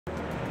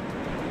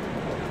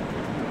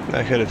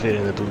I had a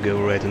feeling it would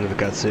go right into the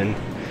cutscene.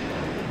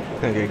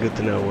 Okay, good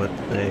to know what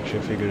I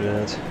actually figured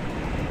out.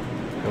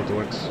 How it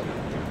works.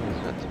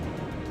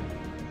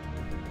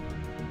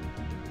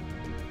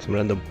 Some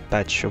random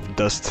patch of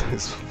dust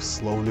is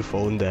slowly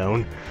falling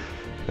down.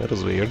 That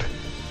was weird.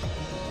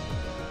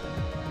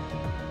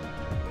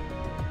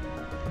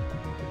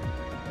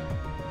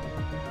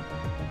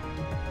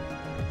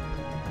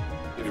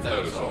 If that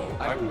is all,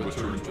 I will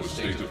return to a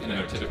state of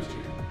inactivity.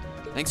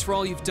 Thanks for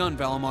all you've done,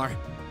 Valimar.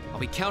 I'll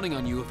be counting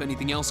on you if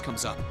anything else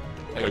comes up.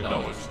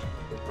 Acknowledged.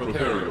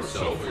 Prepare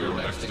yourself for your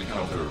next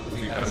encounter with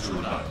the Azure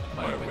Knight,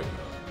 my awakener.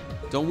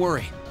 Don't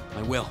worry,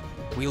 I will.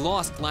 We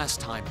lost last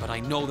time, but I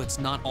know that's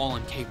not all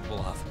I'm capable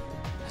of.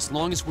 As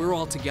long as we're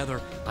all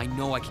together, I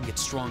know I can get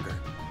stronger.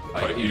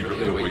 I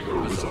eagerly await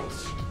your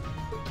results.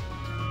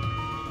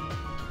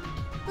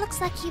 Looks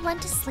like he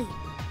went to sleep.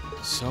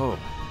 So,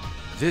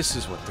 this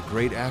is what the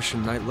Great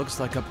Ashen Knight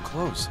looks like up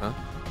close, huh?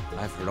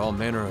 I've heard all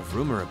manner of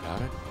rumor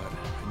about it, but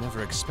I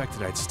never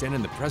expected I'd stand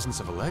in the presence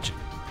of a legend.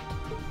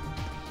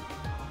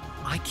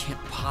 I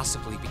can't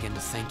possibly begin to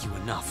thank you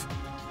enough.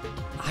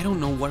 I don't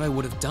know what I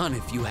would have done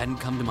if you hadn't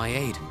come to my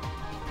aid.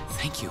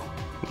 Thank you.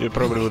 You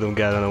probably would have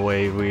gotten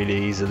away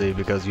really easily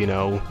because, you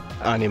know,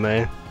 anime.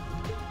 And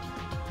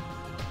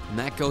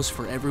that goes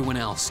for everyone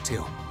else,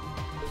 too.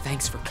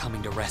 Thanks for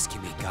coming to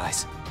rescue me,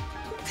 guys.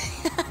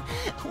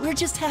 We're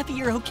just happy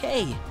you're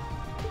okay.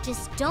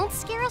 Just don't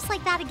scare us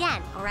like that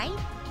again, alright?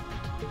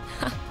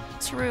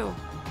 True.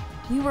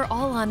 We were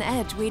all on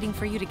edge waiting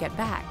for you to get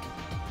back.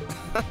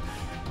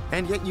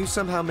 And yet you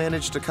somehow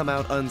managed to come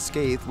out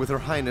unscathed with Her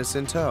Highness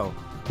in tow.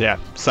 Yeah,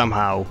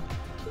 somehow.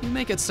 You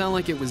make it sound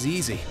like it was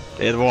easy.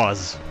 It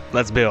was.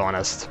 Let's be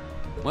honest.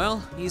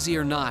 Well, easy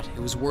or not, it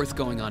was worth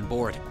going on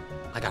board.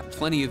 I got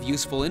plenty of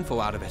useful info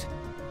out of it.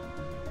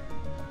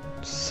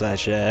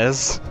 Such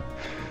as...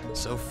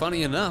 So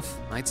funny enough,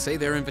 I'd say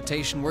their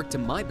invitation worked to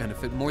my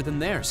benefit more than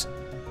theirs.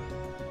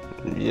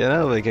 You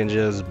know, we can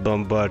just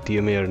bombard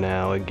Ymir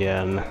now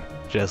again,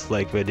 just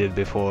like we did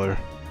before.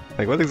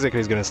 Like, what exactly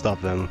is gonna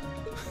stop them?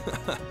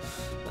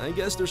 I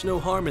guess there's no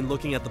harm in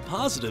looking at the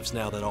positives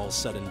now that all's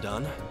said and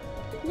done.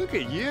 Look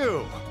at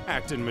you,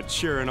 acting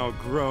mature and all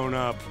grown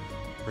up.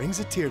 Brings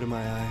a tear to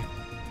my eye.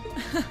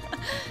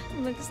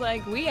 Looks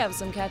like we have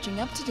some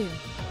catching up to do.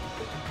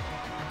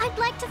 I'd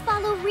like to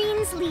follow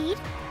Reen's lead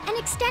and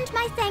extend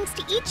my thanks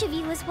to each of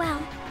you as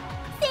well.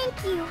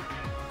 Thank you,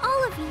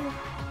 all of you.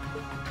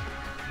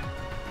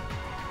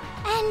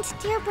 And,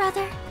 dear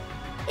brother,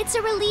 it's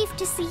a relief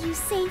to see you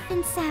safe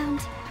and sound.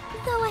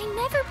 Though I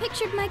never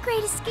pictured my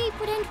great escape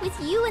would end with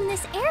you in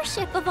this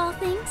airship of all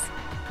things.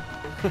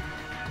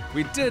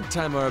 We did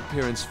time our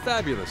appearance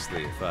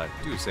fabulously, if I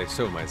do say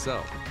so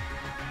myself.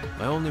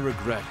 My only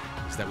regret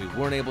is that we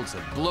weren't able to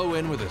blow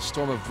in with a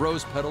storm of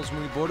rose petals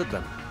when we boarded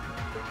them.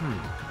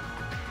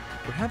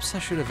 Perhaps I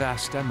should have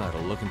asked Emma to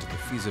look into the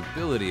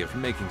feasibility of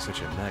making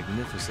such a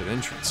magnificent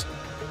entrance.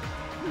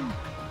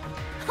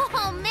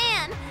 Oh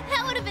man,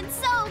 that would have been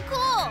so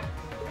cool!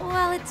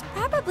 Well, it's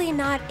probably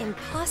not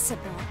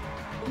impossible.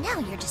 Now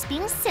you're just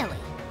being silly.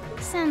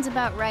 Sounds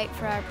about right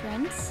for our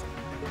prince.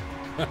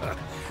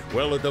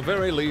 Well, at the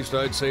very least,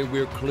 I'd say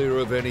we're clear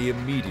of any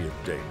immediate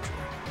danger.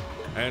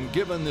 And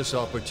given this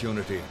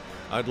opportunity,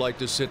 I'd like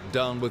to sit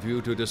down with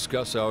you to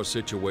discuss our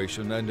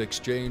situation and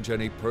exchange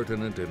any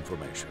pertinent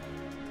information.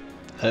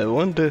 I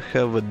want to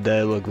have a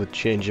dialogue with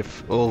change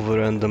if all the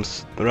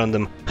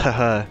random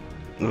haha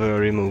were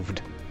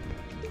removed.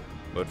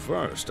 But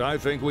first, I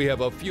think we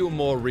have a few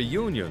more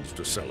reunions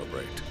to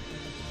celebrate.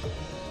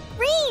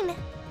 Reen!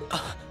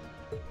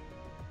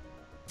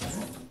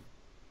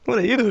 What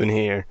are you doing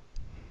here?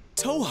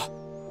 Toa!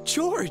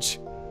 George!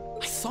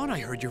 I thought I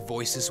heard your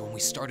voices when we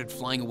started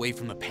flying away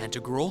from the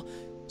Pantagruel.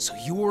 So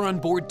you were on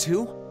board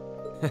too?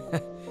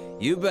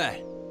 You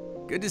bet.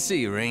 Good to see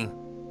you, Reen.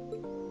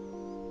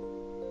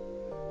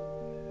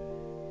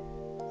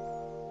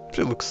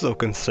 She looks so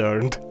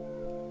concerned.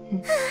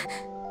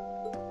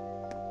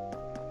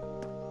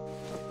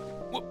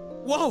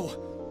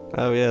 Whoa!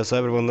 Oh yes,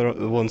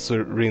 everyone wants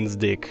Reen's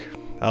dick,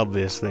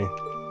 obviously.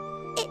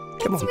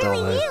 Come It's on, really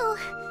Tava. you.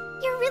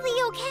 You're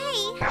really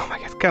okay. Oh my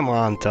god, come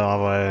on,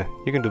 Tava.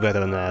 You can do better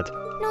than that.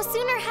 No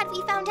sooner had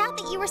we found out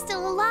that you were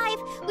still alive,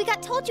 we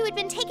got told you had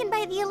been taken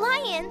by the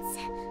Alliance.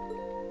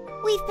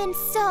 We've been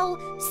so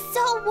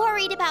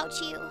worried about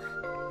you.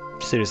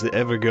 Seriously,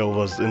 every girl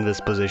was in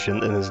this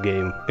position in this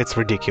game. It's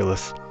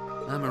ridiculous.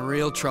 I'm a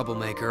real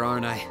troublemaker,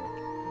 aren't I?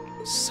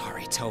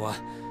 Sorry, Toa.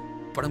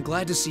 But I'm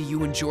glad to see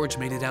you and George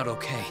made it out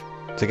okay.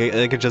 It's like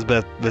I could just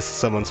bet this is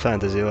someone's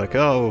fantasy, like,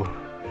 oh,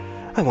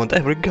 I want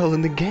every girl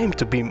in the game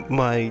to be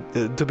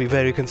to be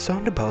very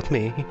concerned about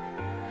me.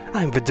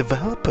 I'm the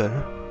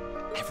developer.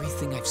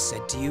 Everything I've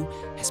said to you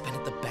has been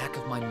at the back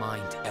of my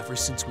mind ever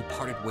since we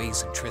parted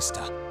ways in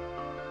Trista.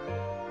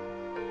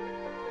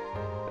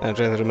 I'm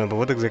trying to remember,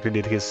 what exactly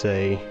did he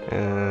say?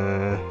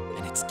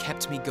 And it's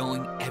kept me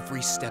going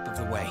every step of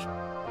the way.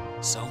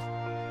 So,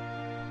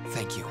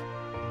 thank you.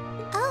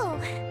 Oh.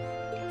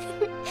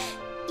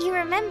 You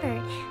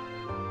remembered.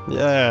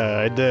 Yeah,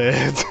 I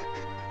did.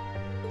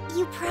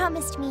 You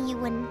promised me you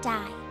wouldn't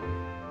die.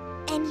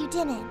 And you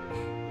didn't.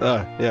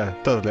 Ah, yeah,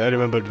 totally, I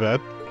remembered that.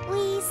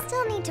 We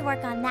still need to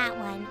work on that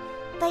one.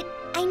 But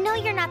I know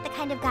you're not the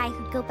kind of guy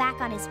who'd go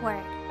back on his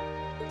word.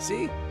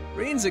 See?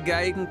 Reen's a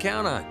guy you can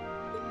count on.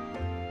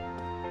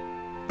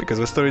 Because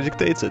the story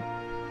dictates it.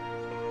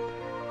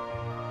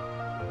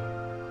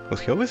 Was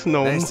he always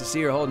Gnome? Nice to see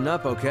you're holding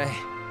up okay.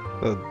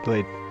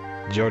 Wait,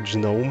 George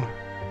Gnome?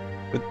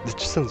 It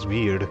just sounds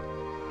weird.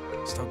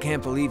 Still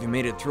can't believe you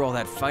made it through all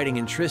that fighting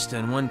in Trista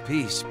in one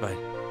piece, but...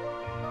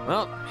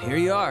 well, here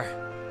you are.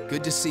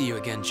 Good to see you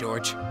again,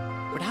 George.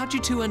 But how'd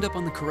you two end up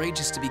on the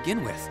Courageous to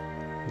begin with?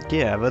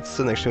 Yeah, that's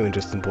an actually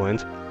interesting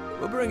point.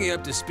 We'll bring you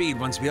up to speed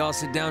once we all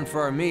sit down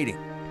for our meeting.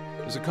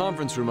 There's a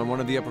conference room on one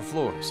of the upper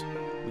floors.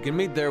 We can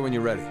meet there when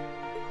you're ready.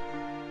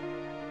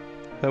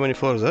 How many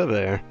floors are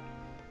there?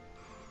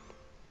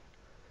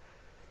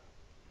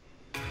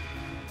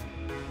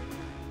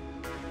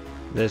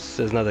 This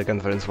is not a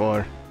conference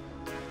floor.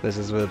 This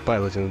is the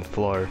piloting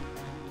floor.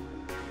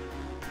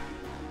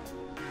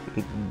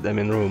 I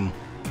mean room.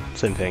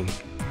 Same thing.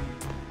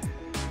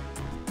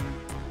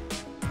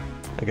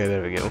 Okay,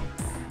 there we go.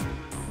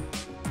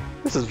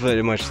 This is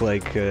very much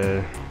like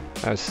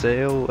our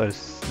sail,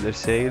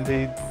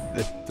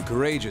 The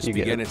Courageous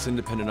began its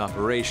independent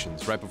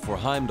operations right before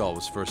Heimdall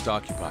was first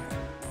occupied.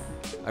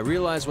 I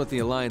realized what the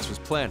Alliance was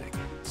planning,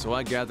 so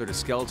I gathered a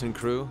skeleton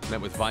crew,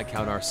 met with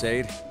Viscount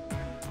Arcade.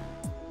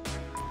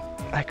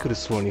 I could have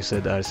sworn you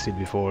said Arcade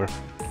before.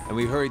 And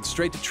we hurried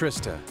straight to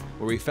Trista,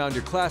 where we found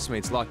your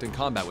classmates locked in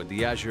combat with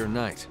the Azure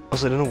Knight.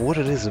 Also, I don't know what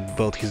it is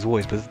about his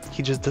voice, but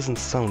he just doesn't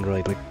sound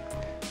right. Like,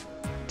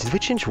 did we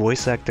change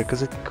voice actor?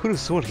 Because I could have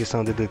sworn he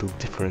sounded a little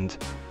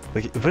different.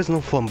 Like, there's no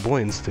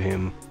flamboyance to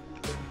him.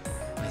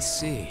 I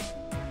see.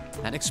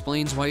 That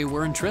explains why you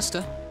were in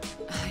Trista.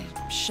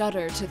 I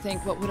shudder to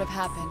think what would have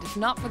happened if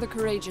not for the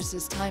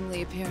Courageous's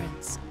timely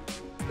appearance.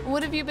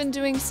 What have you been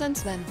doing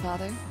since then,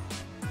 Father?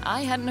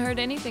 I hadn't heard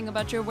anything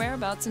about your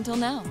whereabouts until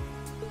now.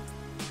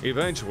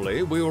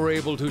 Eventually, we were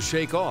able to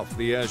shake off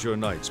the Azure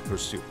Knight's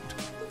pursuit.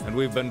 And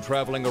we've been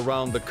traveling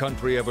around the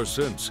country ever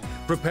since,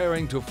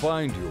 preparing to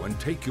find you and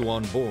take you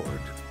on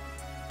board.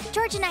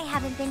 George and I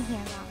haven't been here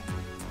long.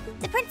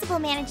 The principal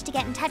managed to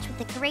get in touch with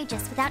the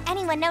Courageous without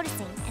anyone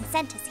noticing and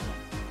sent us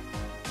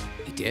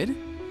here. He did?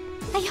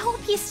 I hope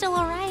he's still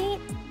alright.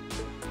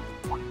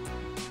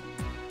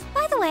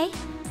 By the way,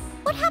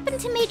 what happened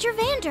to Major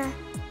Vander?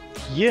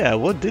 Yeah,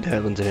 what did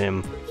happen to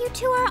him? You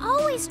two are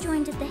always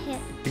joined at the hip.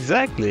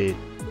 Exactly.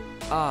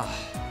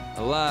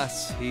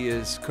 Alas, he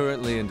is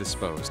currently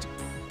indisposed.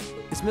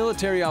 His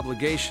military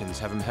obligations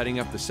have him heading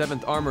up the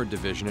 7th Armored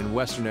Division in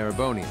Western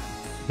Erebonia.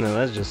 No,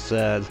 that's just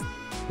sad.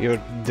 Your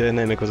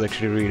dynamic was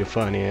actually really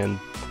funny, and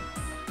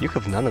you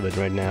have none of it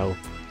right now.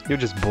 You're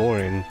just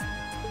boring.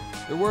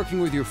 You're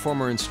working with your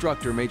former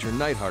instructor, Major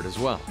Neidhart, as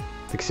well.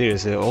 Like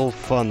seriously, all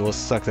fun was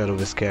sucked out of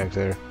this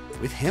character.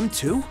 With him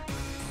too?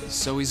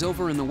 So he's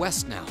over in the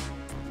West now.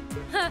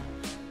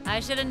 I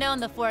should have known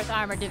the 4th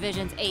Armored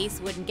Division's ace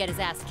wouldn't get his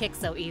ass kicked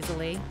so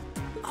easily.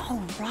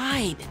 Oh,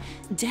 right.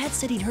 Dad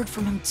said he'd heard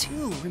from him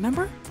too,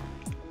 remember?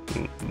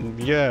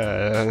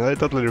 Yeah, I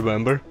totally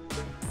remember.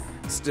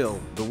 Still,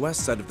 the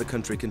west side of the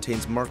country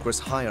contains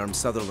Marquis Hyarm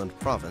Sutherland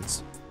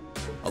Province,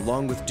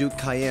 along with Duke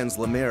Cayenne's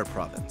Lemaire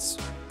Province.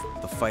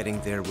 The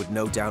fighting there would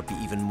no doubt be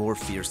even more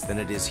fierce than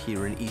it is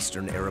here in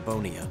eastern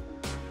Erebonia.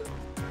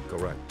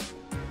 Correct.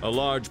 A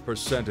large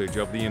percentage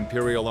of the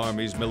Imperial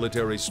Army's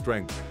military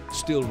strength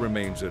still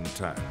remains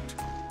intact.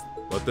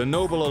 But the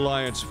Noble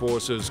Alliance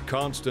forces'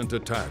 constant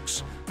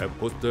attacks have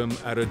put them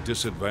at a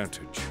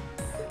disadvantage.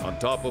 On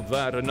top of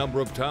that, a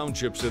number of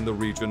townships in the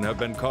region have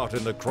been caught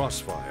in the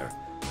crossfire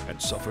and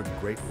suffered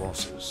great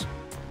losses.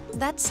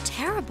 That's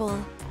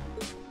terrible.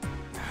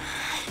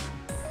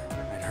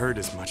 I'd heard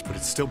as much, but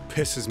it still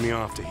pisses me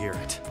off to hear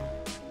it.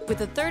 With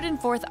the 3rd and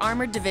 4th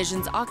Armored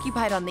Divisions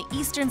occupied on the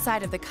eastern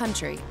side of the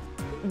country,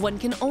 one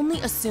can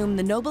only assume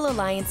the Noble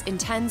Alliance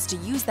intends to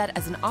use that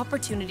as an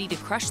opportunity to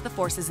crush the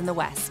forces in the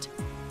west.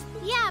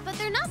 Yeah, but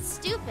they're not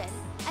stupid.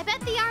 I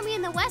bet the army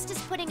in the west is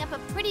putting up a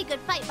pretty good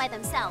fight by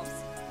themselves.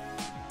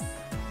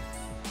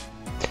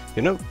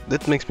 You know,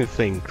 that makes me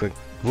think, like,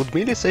 would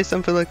Millie say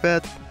something like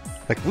that?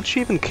 Like, would she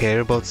even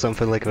care about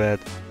something like that?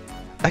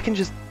 I can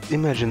just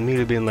imagine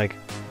Millie being like,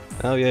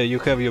 oh yeah, you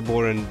have your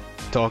boring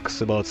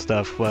talks about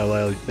stuff while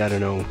I don't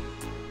know,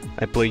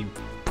 I play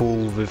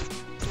pool with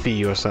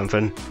Fee or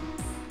something.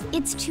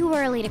 It's too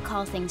early to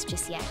call things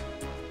just yet.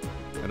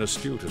 An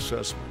astute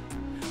assessment.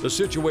 The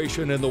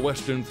situation in the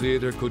Western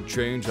Theater could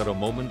change at a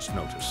moment's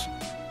notice.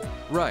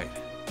 Right.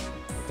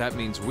 But that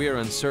means we're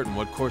uncertain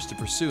what course to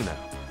pursue now.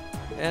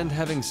 And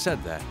having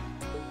said that,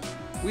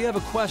 we have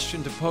a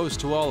question to pose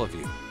to all of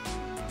you.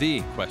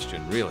 The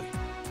question, really.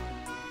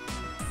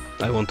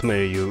 I want to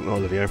marry you,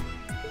 Olivier.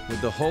 With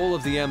the whole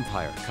of the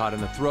Empire caught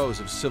in the throes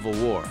of civil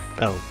war.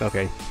 Oh,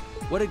 okay.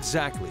 What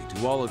exactly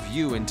do all of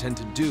you intend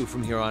to do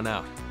from here on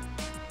out?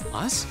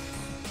 Us?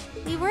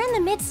 We were in the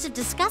midst of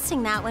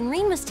discussing that when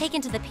Reen was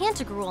taken to the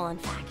Pantagruel, in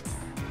fact.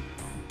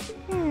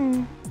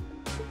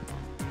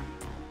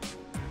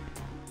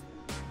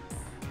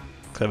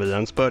 have a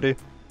dance party.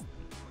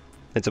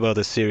 It's about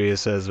as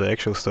serious as the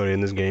actual story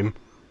in this game.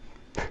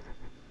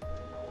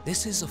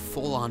 This is a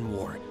full-on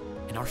war,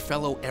 and our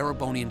fellow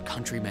Erebonian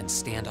countrymen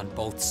stand on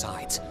both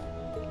sides.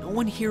 No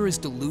one here is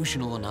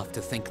delusional enough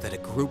to think that a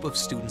group of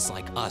students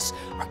like us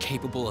are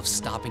capable of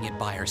stopping it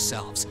by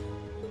ourselves.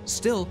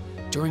 Still,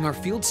 during our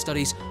field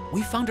studies,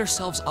 we found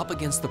ourselves up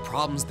against the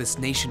problems this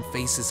nation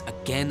faces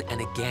again and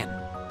again.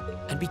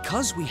 And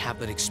because we have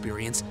that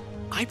experience,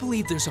 I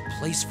believe there's a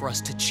place for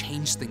us to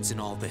change things in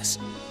all this,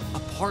 a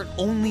part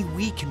only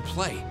we can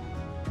play.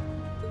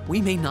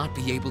 We may not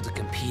be able to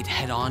compete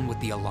head-on with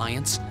the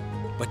Alliance,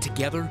 but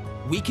together,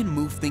 we can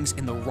move things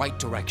in the right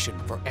direction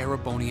for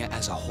Erebonia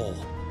as a whole.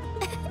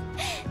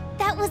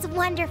 That was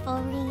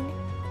wonderful,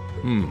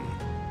 Rean.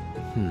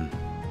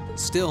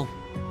 Still,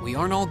 we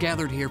aren't all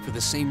gathered here for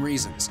the same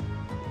reasons.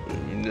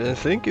 I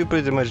think you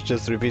pretty much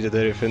just repeated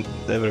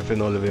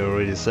everything Oliver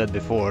already said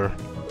before.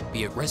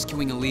 Be it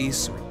rescuing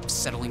Elise or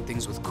settling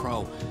things with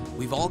Crow,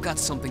 we've all got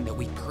something that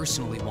we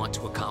personally want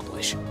to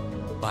accomplish.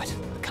 But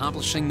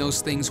accomplishing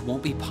those things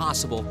won't be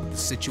possible with the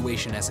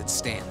situation as it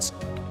stands.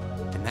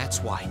 And that's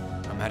why,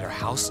 no matter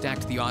how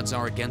stacked the odds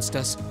are against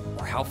us,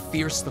 or how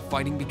fierce the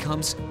fighting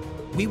becomes,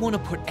 we want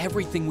to put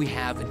everything we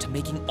have into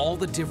making all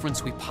the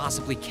difference we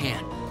possibly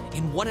can,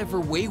 in whatever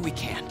way we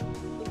can.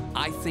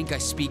 I think I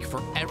speak for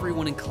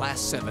everyone in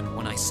Class 7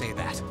 when I say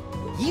that.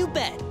 You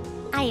bet.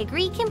 I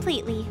agree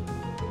completely.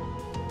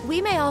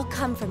 We may all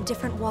come from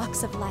different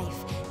walks of life,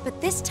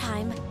 but this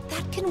time,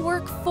 that can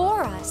work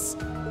for us.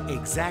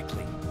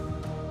 Exactly.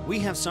 We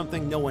have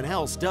something no one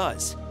else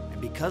does,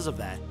 and because of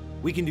that,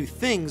 we can do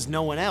things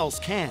no one else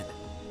can.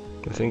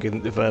 I think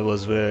if I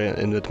was there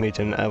in that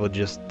meeting, I would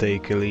just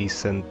take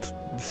Elise and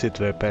sit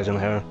there patting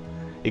her,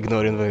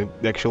 ignoring the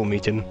actual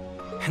meeting.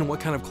 And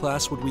what kind of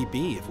class would we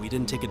be if we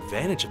didn't take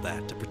advantage of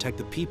that to protect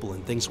the people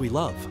and things we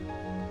love?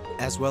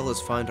 As well as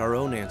find our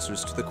own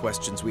answers to the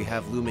questions we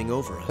have looming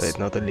over us. Wait,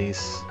 not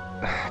Elise.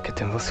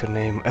 Goddamn, what's her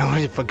name? I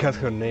already forgot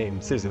her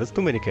name. Seriously, that's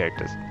too many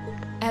characters.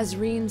 As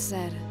Rean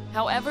said,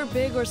 however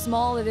big or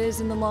small it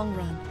is in the long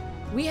run,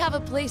 we have a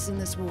place in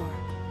this war,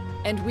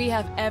 and we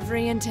have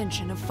every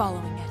intention of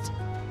following it.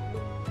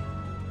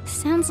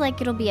 Sounds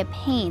like it'll be a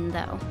pain,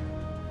 though.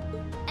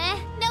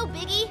 No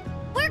biggie.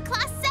 We're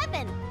Class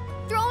 7.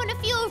 Throw in a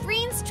few of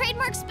Rean's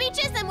trademark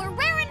speeches and we're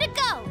raring to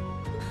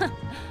go.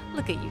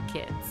 Look at you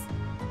kids.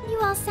 You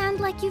all sound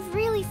like you've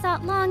really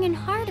thought long and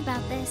hard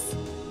about this.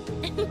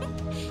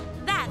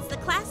 That's the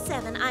Class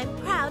 7 I'm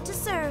proud to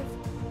serve.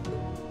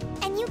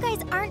 And you guys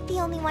aren't the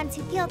only ones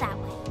who feel that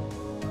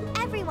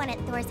way. Everyone at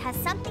Thors has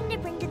something to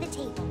bring to the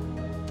table.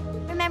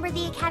 Remember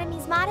the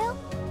Academy's motto?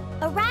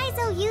 Arise,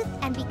 O youth,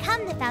 and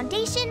become the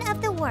foundation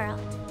of the world.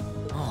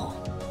 Oh,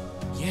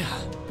 yeah,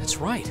 that's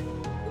right.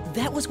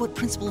 That was what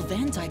Principal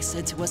Van Dyke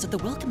said to us at the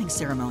welcoming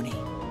ceremony.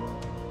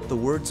 The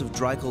words of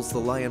Dreikels the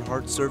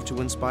Lionheart serve to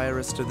inspire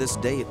us to this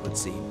day, it would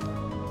seem.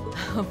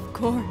 Of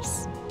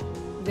course.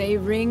 They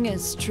ring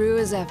as true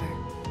as ever.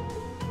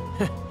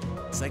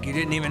 It's like you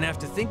didn't even have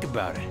to think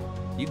about it.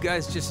 You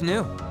guys just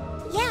knew.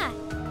 Yeah,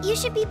 you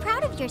should be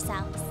proud of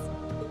yourselves.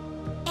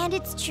 And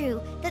it's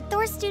true that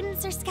Thors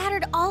students are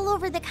scattered all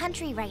over the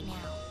country right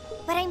now.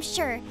 But I'm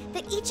sure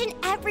that each and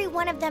every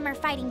one of them are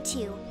fighting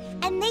too,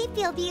 and they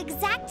feel the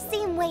exact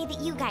same way that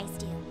you guys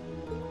do.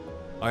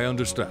 I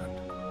understand,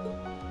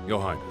 Your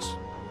Highness.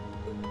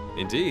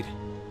 Indeed.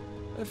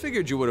 I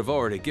figured you would have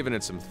already given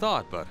it some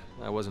thought, but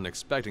I wasn't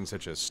expecting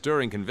such a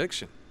stirring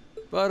conviction.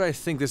 But I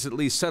think this at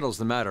least settles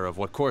the matter of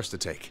what course to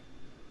take.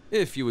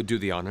 If you would do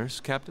the honors,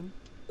 Captain.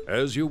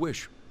 As you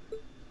wish.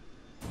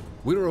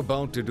 We're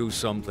about to do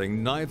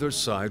something neither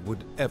side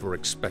would ever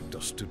expect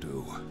us to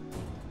do.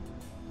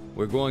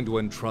 We're going to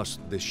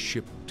entrust this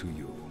ship to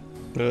you.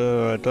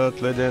 Oh, I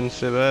totally didn't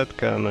see that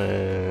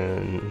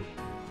coming.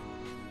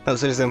 Oh,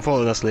 seriously, I'm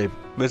falling asleep.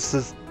 This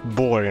is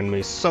boring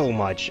me so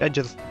much. I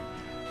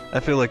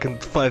feel like in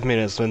 5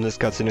 minutes when this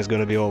cutscene is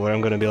gonna be over, I'm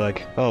gonna be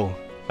like, oh,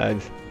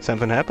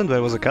 something happened?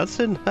 There was a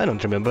cutscene? I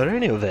don't remember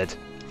any of it.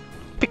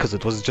 Because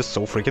it was just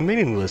so freaking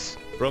meaningless.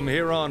 From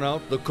here on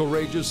out, the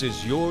Courageous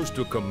is yours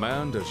to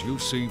command as you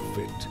see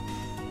fit.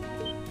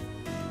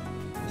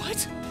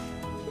 What?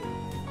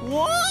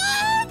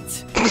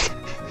 What?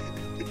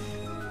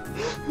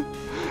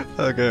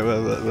 Okay,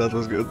 well, that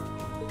was good.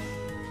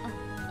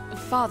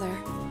 Father,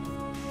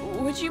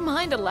 would you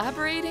mind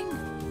elaborating?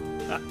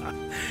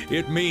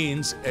 It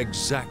means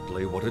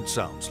exactly what it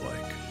sounds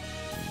like.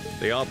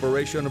 The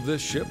operation of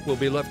this ship will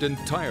be left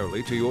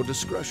entirely to your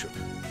discretion.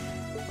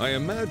 I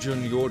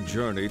imagine your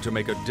journey to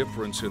make a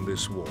difference in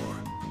this war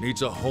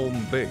needs a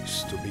home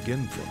base to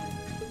begin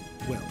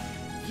from. Well,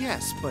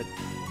 yes, but...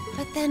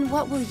 But then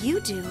what will you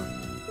do?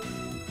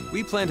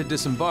 We plan to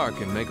disembark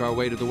and make our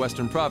way to the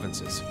western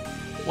provinces.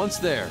 Once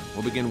there,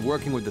 we'll begin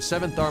working with the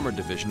 7th Armored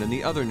Division and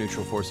the other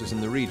neutral forces in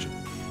the region.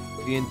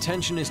 The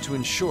intention is to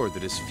ensure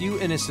that as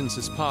few innocents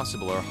as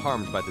possible are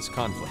harmed by this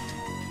conflict.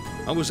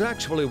 I was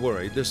actually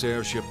worried this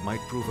airship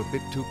might prove a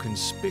bit too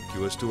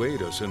conspicuous to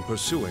aid us in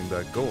pursuing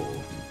that goal.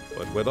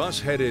 But with us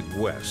headed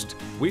west,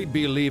 we'd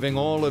be leaving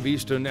all of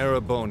Eastern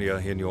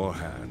Erebonia in your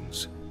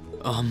hands.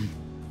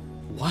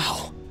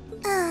 Wow.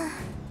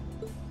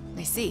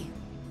 I see.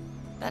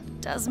 That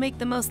does make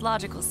the most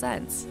logical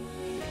sense.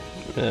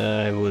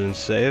 I wouldn't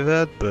say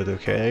that, but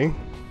okay.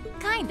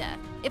 Kinda.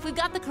 If we've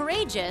got the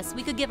Courageous,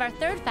 we could give our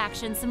third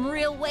faction some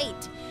real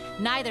weight.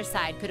 Neither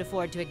side could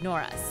afford to ignore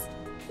us.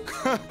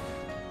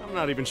 I'm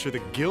not even sure the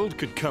Guild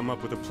could come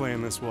up with a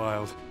plan this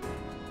wild.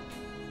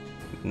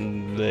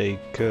 They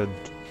could.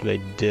 They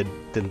did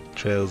the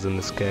Trails in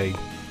the Sky.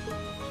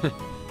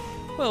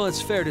 Well, it's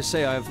fair to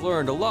say I've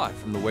learned a lot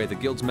from the way the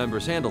Guild's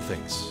members handle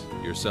things,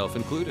 yourself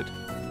included.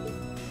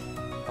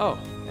 Oh,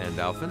 and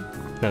Alphen?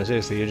 No,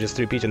 seriously, you're just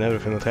repeating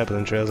everything that happened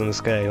in Trails in the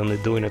Sky, only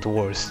doing it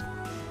worse.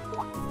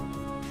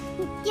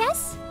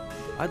 Yes?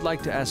 I'd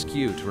like to ask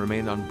you to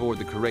remain on board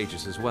the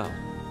Courageous as well.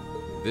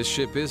 This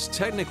ship is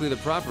technically the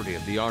property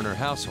of the Arner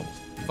household,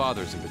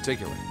 fathers in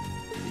particular.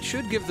 It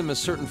should give them a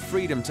certain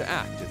freedom to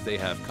act if they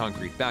have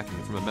concrete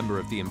backing from a member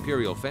of the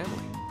Imperial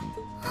family.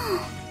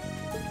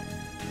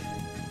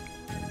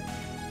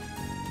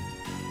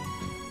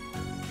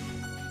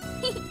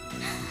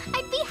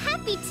 I'd be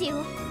happy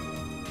to.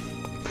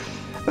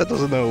 That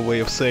was another way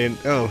of saying,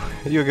 oh,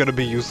 you're gonna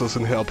be useless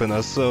in helping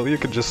us, so you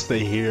can just stay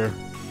here.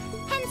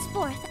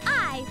 Henceforth,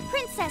 I,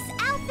 Princess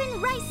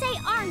Alphen Raisay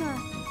Arner,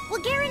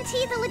 will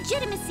guarantee the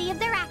legitimacy of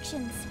their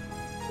actions.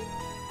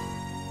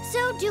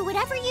 So do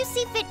whatever you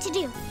see fit to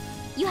do.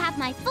 You have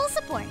my full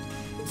support.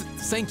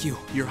 Thank you,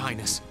 Your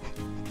Highness.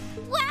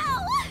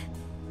 Wow!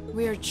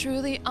 We are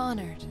truly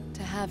honored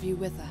to have you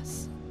with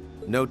us.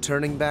 No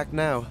turning back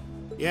now.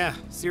 Yeah,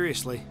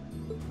 seriously.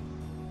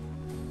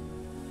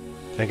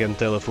 I can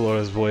tell if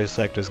Laura's voice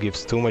actress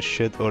gives too much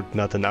shit or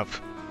not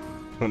enough.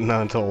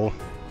 Not at all.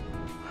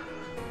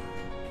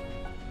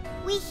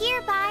 We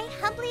hereby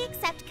humbly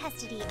accept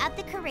custody of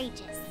the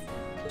Courageous.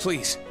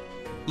 Please,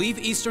 leave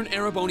Eastern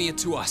Erebonia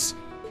to us.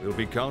 We'll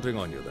be counting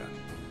on you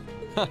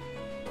then.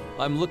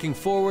 I'm looking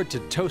forward to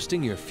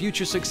toasting your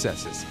future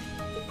successes.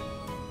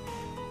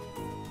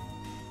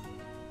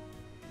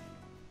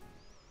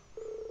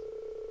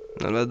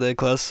 On that day,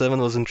 Class 7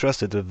 was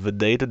entrusted with the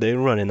day-to-day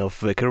running of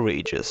the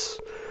Courageous.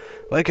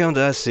 Viscount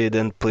Acid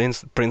and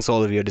Prince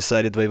Olivier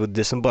decided they would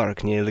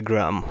disembark near the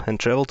Gram and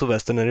travel to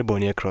Western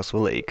Erebonia across the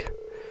lake.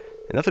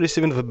 And after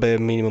receiving the bare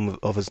minimum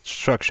of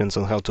instructions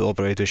on how to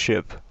operate a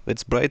ship,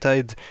 its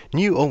bright-eyed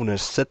new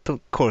owners set the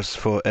course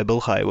for Ebel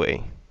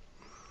Highway.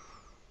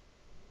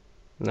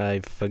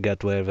 I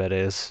forget where that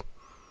is.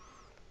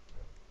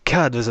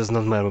 God, this is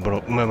not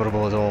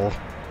memorable at all.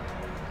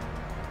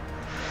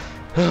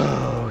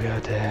 Oh,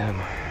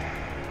 goddamn.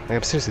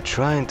 I'm seriously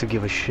trying to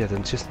give a shit.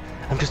 I'm just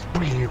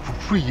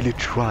really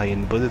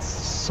trying, but it's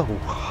so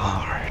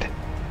hard.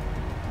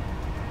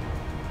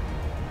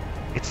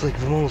 It's like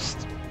the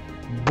most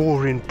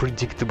boring,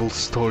 predictable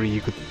story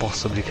you could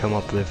possibly come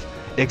up with,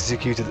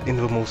 executed in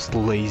the most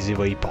lazy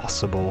way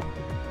possible.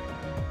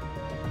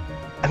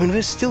 I mean,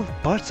 there's still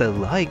parts I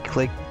like,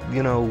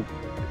 you know,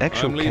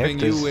 actual I'm leaving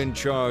characters. you in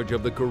charge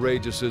of the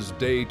Courageous's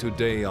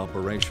day-to-day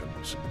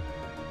operations.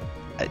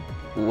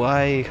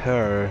 Why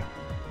her?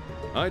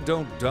 I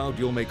don't doubt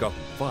you'll make a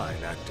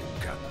fine acting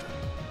captain.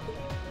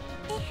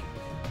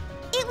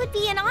 It would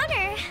be an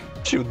honor.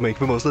 She would make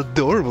the most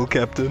adorable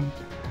captain.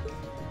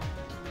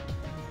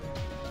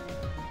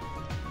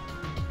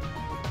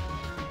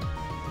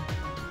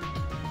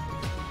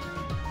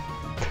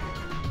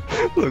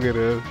 Look at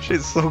her,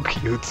 she's so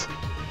cute.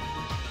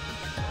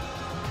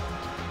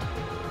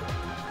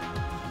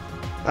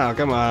 Oh,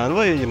 come on,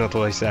 why are you not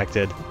voice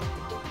acted?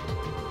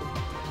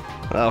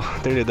 Oh,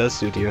 it really does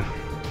suit you.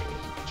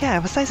 Yeah,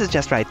 the size is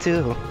just right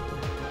too.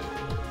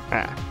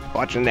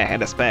 Fortunately, I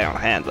had a spare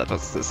hand that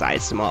was the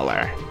size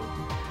smaller.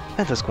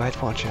 That was quite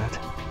fortunate.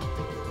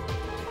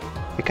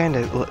 You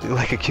kinda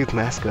like a cute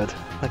mascot,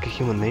 like a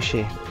human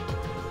Mishi.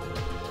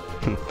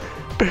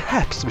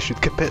 Perhaps we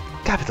should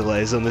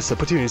capitalize on this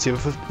opportunity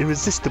with an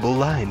irresistible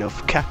line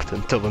of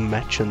Captain Tova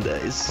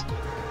merchandise.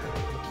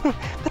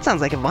 That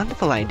sounds like a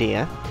wonderful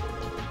idea.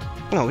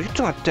 No, it's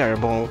not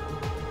terrible.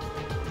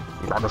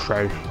 Gotta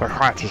say, the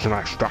hat is a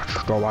nice touch,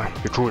 Tova.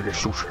 It really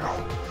suits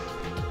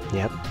you.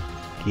 Yep,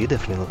 you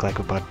definitely look like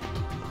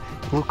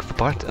the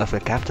part of a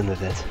captain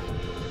with it.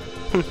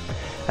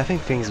 I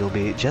think things will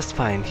be just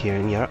fine here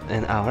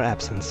in our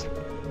absence.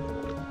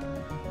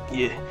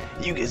 Yeah,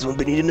 you guys won't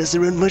be needing us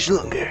around much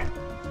longer.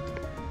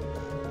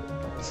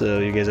 So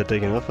you guys are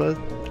taking off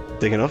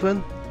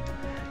then?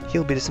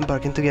 You'll be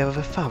disembarking together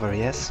with Father,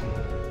 yes?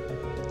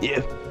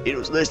 Yeah, it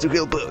was nice to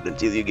help out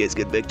until you guys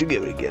get back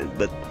together again,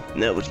 but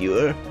now that you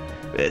are,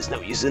 there's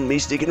no use in me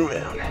sticking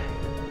around.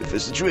 If the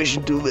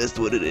situation told us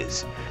what it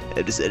is,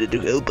 I decided to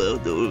help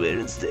out over there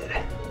instead.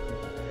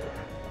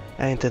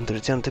 I intend to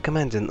return to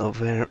commanding of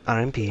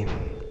RMP.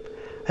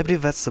 I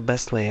believe that's the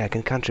best way I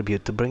can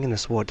contribute to bringing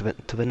this war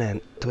to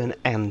an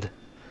end.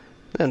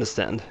 I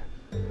understand.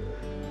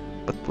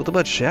 But what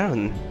about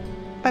Sharon?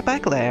 Bye-bye,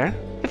 Claire.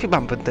 If you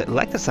bump into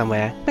Lecter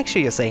somewhere, make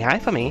sure you say hi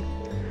for me.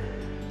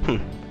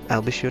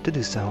 I'll be sure to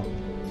do so.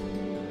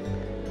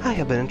 I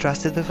have been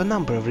entrusted with a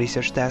number of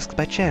research tasks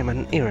by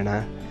Chairman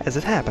Irina, as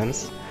it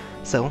happens,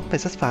 so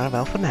this is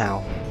farewell for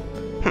now.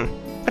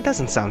 That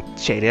doesn't sound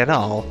shady at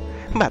all.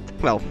 But,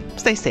 well,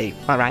 stay safe,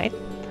 alright?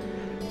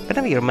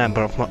 Whether you're a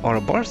member of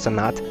Ouroboros or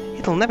not,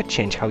 it'll never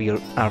change how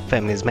our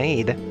family is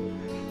made.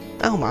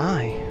 Oh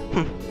my.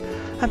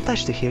 I'm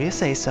touched to hear you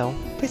say so.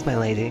 Please, my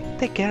lady,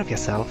 take care of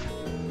yourself.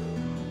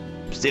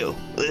 Still,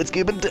 let's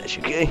keep in touch,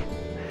 okay?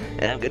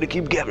 And I'm gonna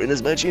keep gathering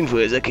as much info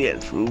as I can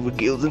through the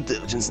Guild's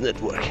intelligence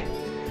network.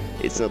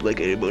 It's not like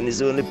Erebon is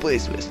the only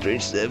place where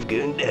strange stuff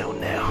going down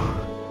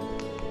now.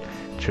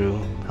 True.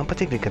 I'm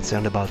particularly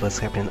concerned about what's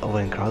happening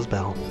over in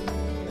Crossbell.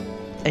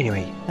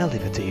 Anyway, I'll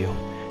leave it to you.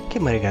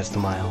 Give my regards to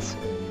Miles.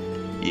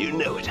 You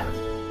know it.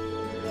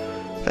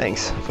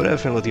 Thanks for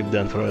everything what you've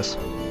done for us.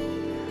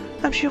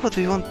 I'm sure what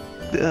we want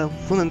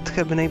wouldn't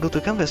have been able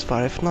to come this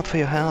far if not for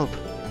your help.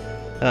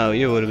 Oh,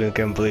 you would have been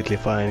completely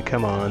fine,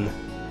 come on.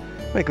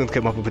 I couldn't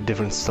come up with a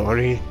different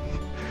story.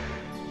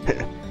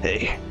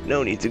 Hey,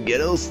 no need to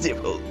get all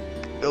stiff all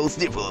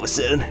of a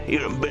sudden.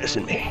 You're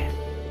embarrassing me.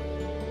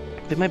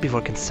 We might be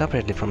working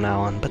separately from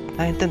now on, but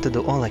I intend to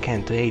do all I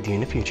can to aid you in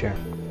the future.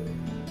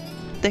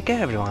 Take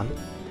care, everyone.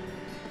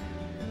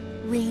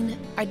 Rean,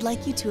 I'd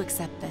like you to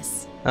accept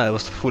this. I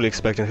was fully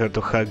expecting her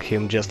to hug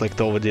him just like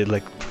Tova did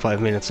like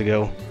 5 minutes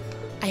ago.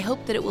 I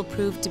hope that it will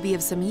prove to be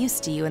of some use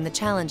to you in the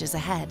challenges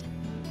ahead.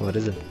 What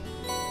is it?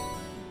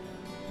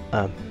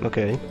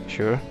 Okay,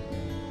 sure.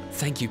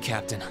 Thank you,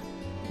 Captain.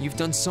 You've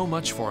done so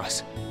much for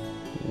us.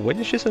 Why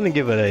did she suddenly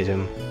give that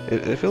item?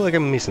 I feel like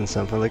I'm missing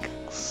something, like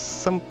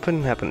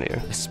something happened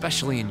here.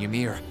 Especially in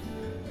Ymir.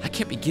 I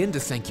can't begin to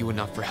thank you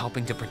enough for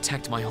helping to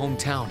protect my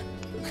hometown.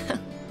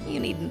 You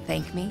needn't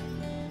thank me.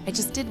 I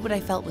just did what I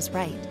felt was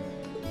right.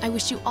 I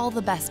wish you all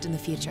the best in the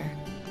future.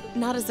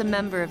 Not as a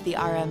member of the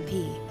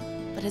RMP,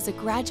 but as a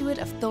graduate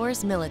of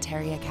Thor's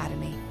military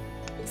academy.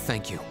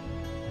 Thank you.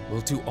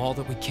 We'll do all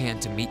that we can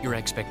to meet your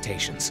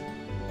expectations.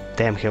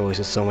 Damn, her voice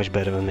is so much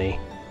better than me.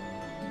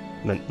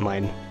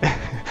 Mine.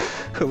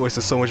 Her voice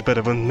is so much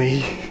better than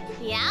me.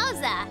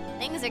 Yowza!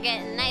 Things are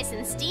getting nice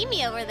and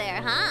steamy over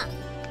there, huh?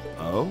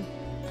 Oh?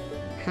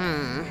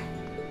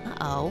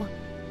 Uh-oh.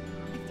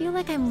 I feel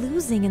like I'm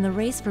losing in the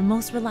race for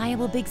most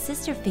reliable big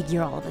sister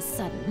figure all of a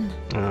sudden.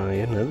 Oh,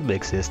 you're not a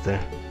big sister.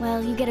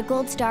 Well, you get a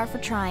gold star for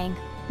trying.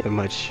 You're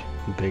much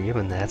bigger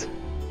than that.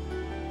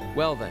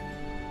 Well then,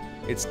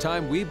 it's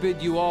time we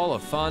bid you all a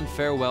fond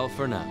farewell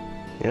for now.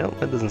 You know,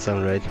 that doesn't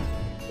sound right.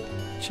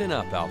 Chin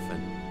up, Alphen.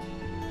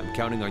 I'm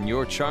counting on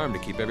your charm to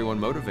keep everyone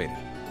motivated.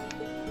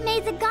 May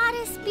the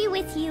goddess be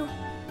with you.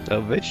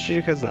 Of which she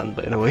has none,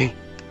 by the way.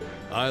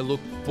 I look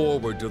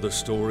forward to the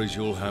stories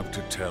you'll have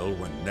to tell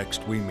when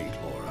next we meet,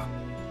 Laura.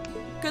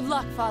 Good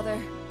luck,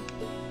 Father.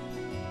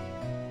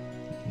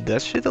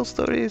 Does she tell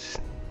stories?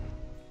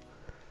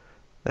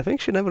 I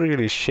think she never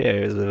really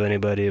shares with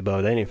anybody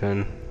about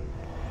anything.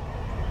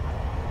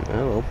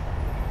 Oh well.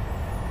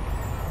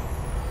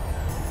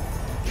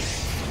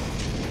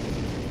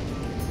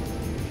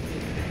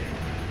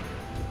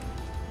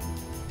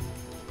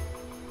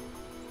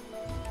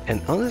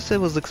 And honestly, I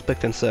was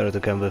expecting Sarah to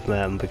come with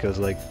them because,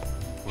 like,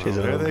 she's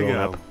a little grown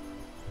up.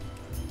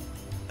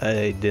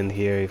 I didn't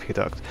hear if he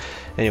talked.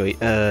 Anyway,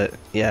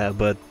 yeah,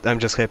 but I'm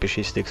just happy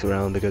she sticks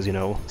around because, you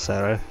know,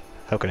 Sarah.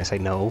 How can I say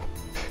no?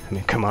 I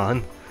mean, come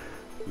on.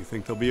 You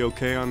think they'll be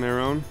okay on their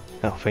own?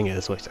 Oh, finger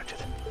this way, touch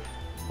it.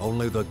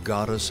 Only the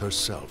goddess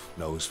herself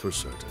knows for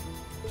certain.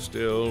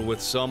 Still, with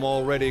some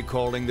already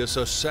calling this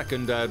a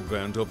second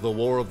advent of the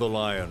War of the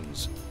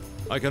Lions,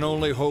 I can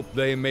only hope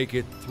they make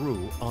it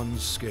through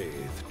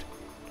unscathed.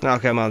 Oh,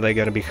 come on, they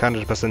gotta be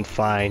 100%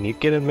 fine. You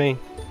kidding me?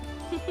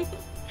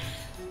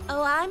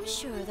 Oh, I'm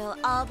sure they'll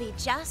all be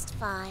just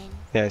fine.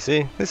 Yeah,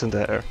 see? Listen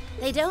to her.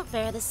 They don't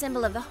bear the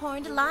symbol of the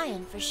horned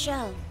lion for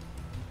show.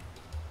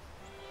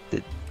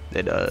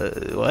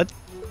 What?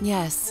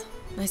 Yes,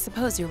 I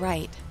suppose you're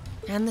right.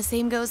 And the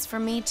same goes for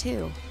me,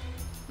 too.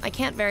 I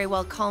can't very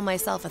well call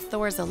myself a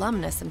Thor's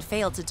alumnus and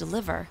fail to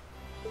deliver.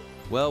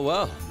 Well,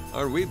 well,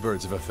 are we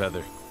birds of a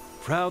feather?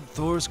 Proud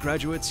Thor's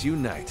graduates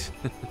unite.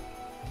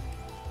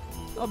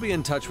 I'll be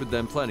in touch with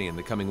them plenty in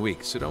the coming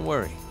weeks, so don't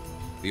worry.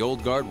 The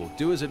Old Guard will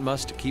do as it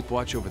must to keep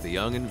watch over the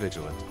young and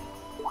vigilant.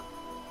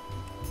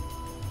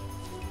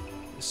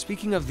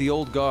 Speaking of the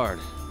Old Guard,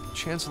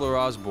 Chancellor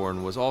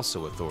Osborne was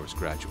also a Thor's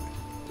graduate,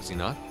 was he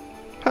not?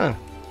 Huh.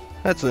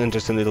 That's an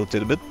interesting little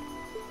tidbit.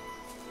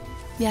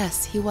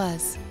 Yes, he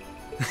was.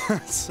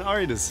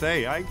 Sorry to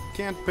say, I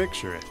can't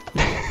picture it.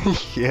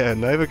 Yeah,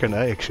 neither can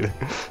I, actually.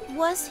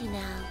 Was he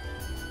now?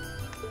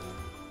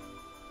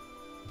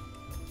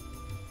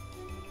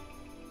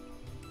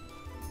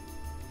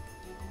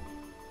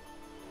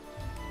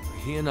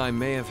 He and I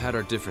may have had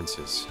our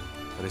differences,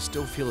 but I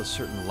still feel a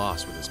certain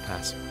loss with his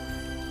passing.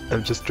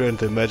 I'm just trying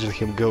to imagine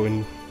him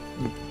going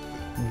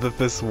with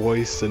this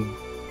voice and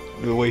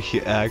the way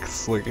he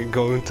acts, like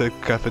going to a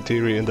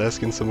cafeteria and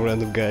asking some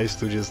random guys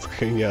to just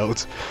hang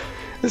out.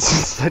 It's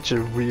just such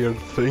a weird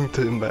thing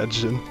to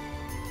imagine.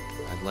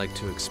 I'd like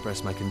to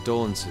express my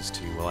condolences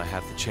to you while I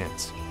have the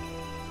chance.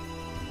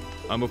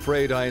 I'm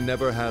afraid I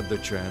never had the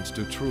chance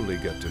to truly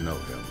get to know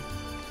him.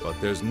 But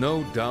there's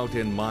no doubt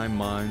in my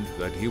mind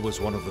that he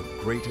was one of the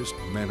greatest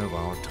men of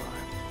our time.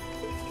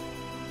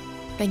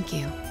 Thank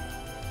you.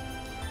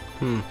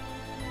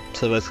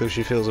 So that's how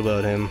she feels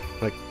about him.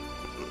 Like,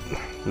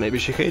 maybe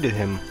she hated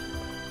him.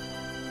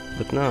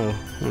 But no.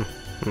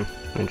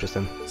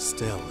 Interesting.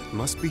 Still, it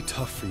must be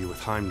tough for you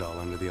with Heimdall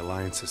under the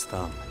Alliance's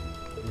thumb.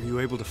 Were you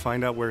able to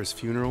find out where his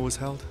funeral was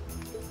held?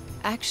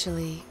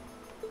 Actually...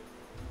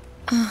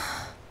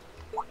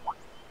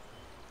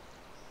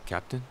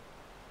 Captain?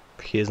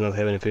 He is not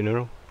having a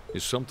funeral?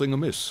 Is something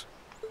amiss?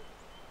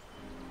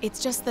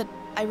 It's just that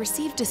I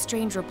received a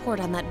strange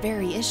report on that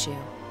very issue.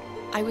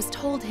 I was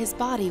told his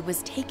body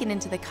was taken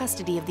into the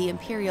custody of the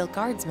Imperial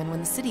Guardsmen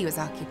when the city was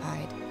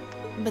occupied.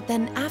 But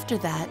then after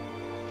that,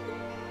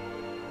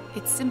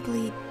 it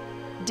simply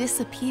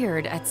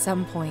disappeared at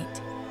some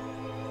point.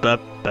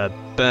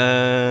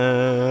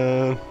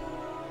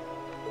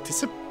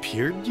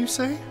 Disappeared, you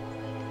say?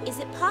 Is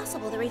it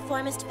possible the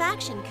Reformist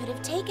faction could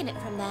have taken it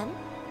from them?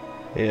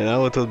 Yeah,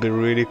 now it would be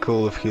really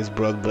cool if he's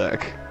brought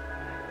back.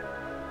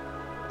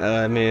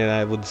 I mean,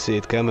 I would see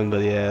it coming,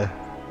 but yeah.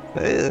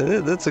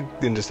 That's an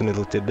interesting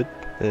little tidbit.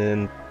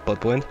 And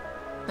plot point?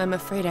 I'm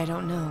afraid I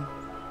don't know.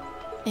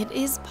 It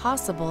is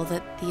possible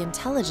that the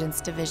Intelligence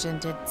Division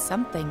did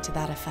something to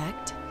that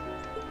effect.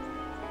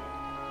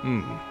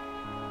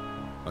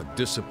 A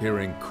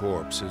disappearing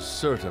corpse is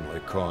certainly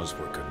cause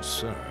for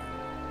concern.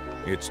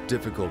 It's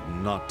difficult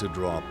not to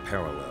draw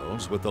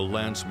parallels with the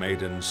Lance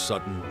Maiden's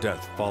sudden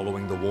death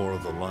following the War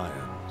of the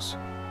Lions.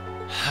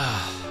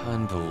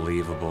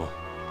 Unbelievable.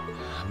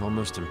 I'm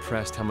almost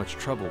impressed how much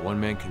trouble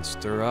one man can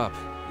stir up,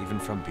 even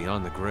from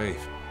beyond the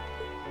grave.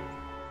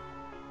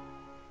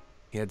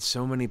 He had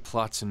so many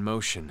plots in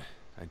motion,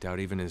 I doubt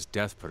even his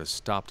death put a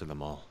stop to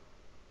them all.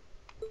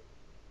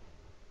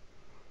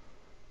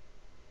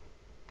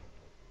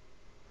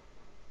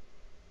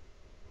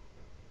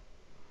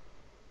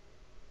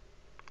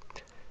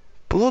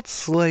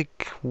 Plots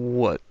like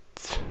what?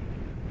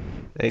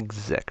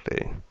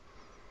 Exactly.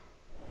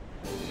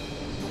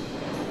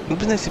 It would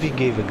be nice if he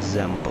gave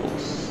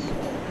examples.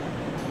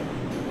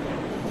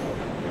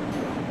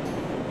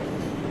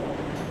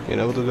 You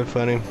know what would be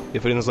funny?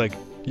 If it was like,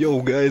 yo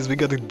guys, we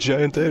got a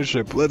giant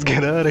airship, let's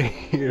get out of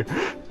here.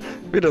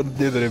 We don't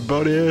need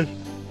anybody here.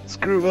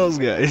 Screw those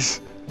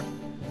guys.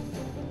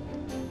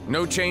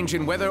 No change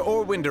in weather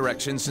or wind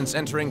direction since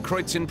entering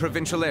Kreutzen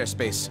provincial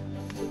airspace.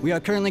 We are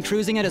currently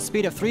cruising at a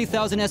speed of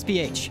 3,000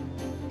 SPH.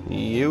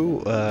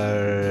 You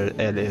are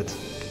Elliot.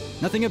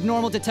 Nothing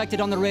abnormal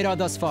detected on the radar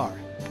thus far.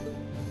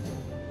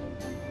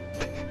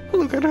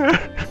 Look at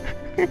her.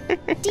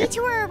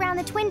 Detour around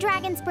the Twin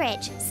Dragons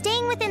Bridge,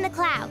 staying within the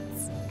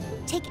clouds.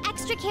 Take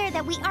extra care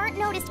that we aren't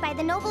noticed by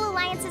the Noble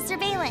Alliance's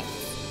surveillance.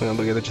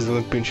 Look at the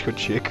chiseled pinch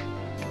chick.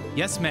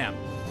 Yes, ma'am.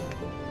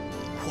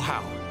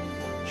 Wow,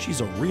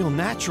 she's a real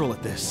natural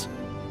at this.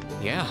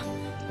 Yeah,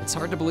 it's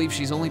hard to believe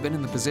she's only been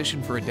in the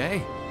position for a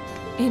day.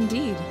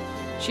 Indeed.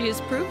 She has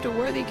proved a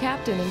worthy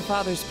captain in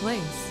Father's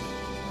place.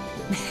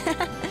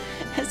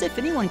 As if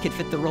anyone could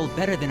fit the role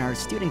better than our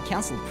student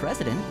council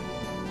president.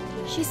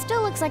 She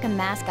still looks like a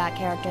mascot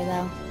character,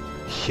 though.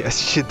 Yes,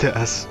 she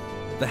does.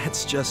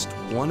 That's just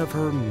one of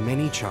her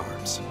many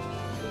charms.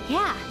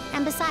 Yeah,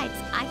 and besides,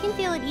 I can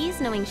feel at ease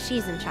knowing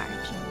she's in charge.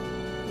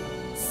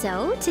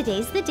 So,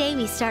 today's the day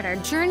we start our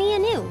journey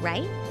anew,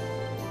 right?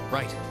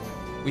 Right.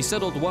 We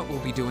settled what we'll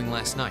be doing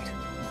last night.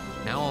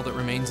 Now all that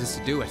remains is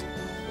to do it.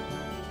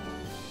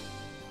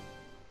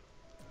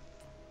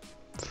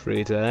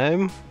 Free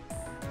time.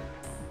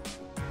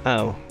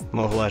 Oh,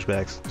 more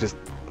flashbacks. Just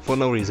for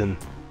no reason.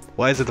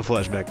 Why is it a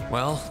flashback?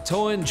 Well,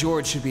 Toa and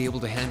George should be able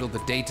to handle the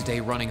day-to-day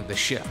running of the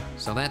ship,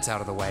 so that's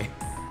out of the way.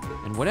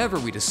 And whatever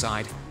we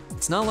decide,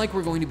 it's not like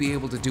we're going to be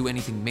able to do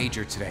anything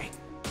major today.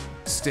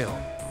 Still,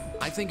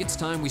 I think it's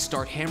time we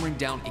start hammering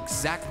down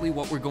exactly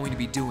what we're going to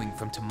be doing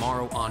from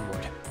tomorrow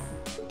onward.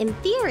 In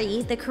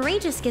theory, the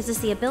Courageous gives us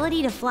the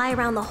ability to fly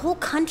around the whole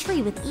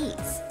country with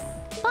ease.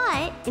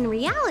 But, in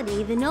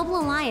reality, the Noble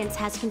Alliance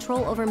has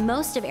control over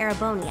most of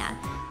Erebonia,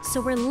 so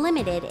we're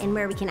limited in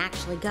where we can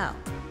actually go.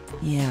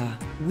 Yeah,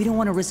 we don't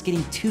want to risk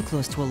getting too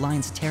close to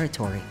Alliance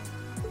territory.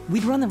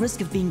 We'd run the risk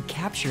of being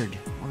captured,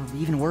 or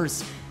even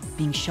worse,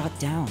 being shot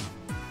down.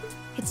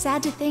 It's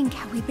sad to think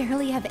how we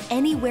barely have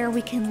anywhere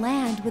we can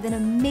land with an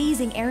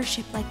amazing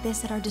airship like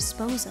this at our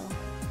disposal.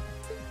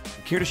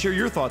 Care to share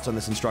your thoughts on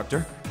this,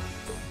 instructor?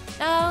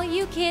 Oh,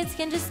 you kids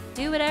can just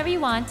do whatever you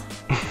want.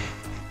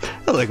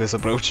 I like this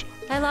approach.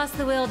 I lost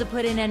the will to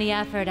put in any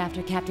effort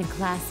after Captain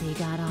Classy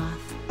got off.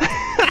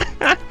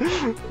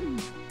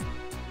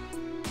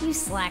 You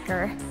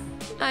slacker.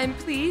 I'm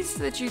pleased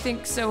that you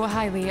think so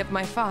highly of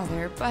my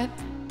father, but...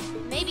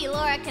 Maybe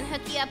Laura can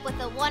hook you up with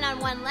a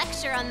one-on-one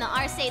lecture on the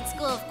Arcade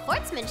School of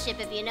Quartzmanship,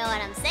 if you know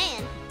what I'm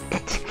saying.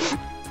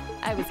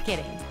 I was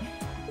kidding.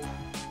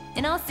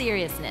 In all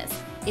seriousness,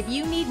 if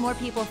you need more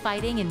people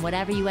fighting in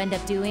whatever you end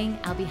up doing,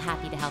 I'll be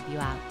happy to help you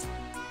out.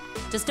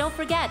 Just don't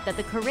forget that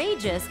the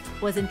Courageous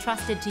was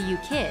entrusted to you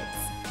kids,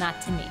 not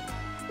to me.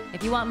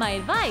 If you want my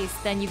advice,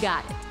 then you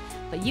got it.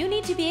 But you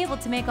need to be able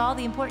to make all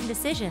the important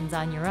decisions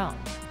on your own.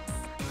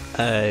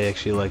 I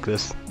actually like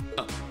this.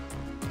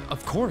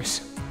 Of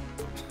course.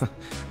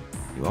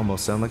 You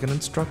almost sound like an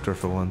instructor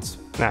for once.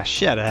 Ah,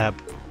 shut up.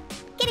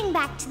 Getting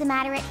back to the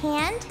matter at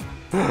hand.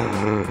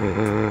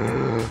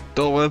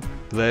 Towa,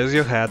 there's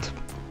your hat.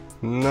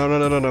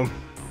 No.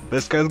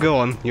 This guy's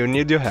gone. You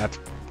need your hat.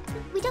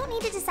 We don't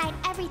need to decide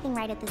everything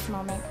right at this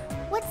moment.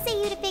 What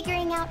say you to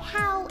figuring out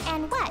how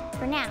and what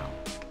for now?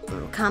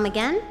 Come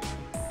again?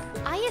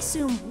 I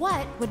assume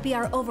what would be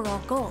our overall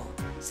goal.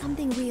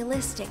 Something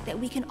realistic that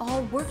we can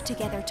all work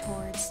together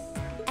towards.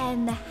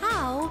 And the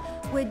how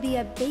would be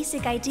a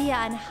basic idea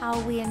on how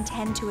we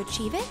intend to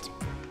achieve it?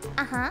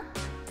 Uh-huh.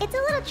 It's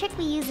a little trick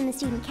we use in the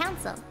student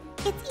council.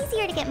 It's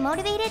easier to get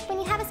motivated when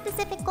you have a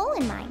specific goal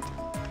in mind.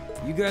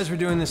 You guys were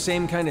doing the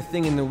same kind of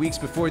thing in the weeks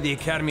before the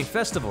Academy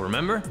Festival,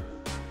 remember?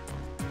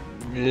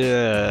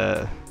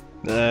 Yeah.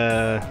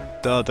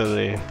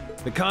 Totally.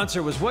 The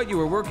concert was what you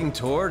were working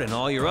toward, and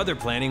all your other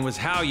planning was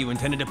how you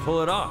intended to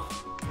pull it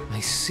off. I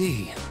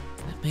see.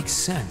 That makes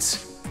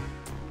sense.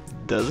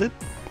 Does it?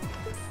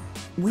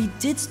 We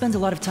did spend a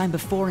lot of time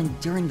before and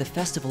during the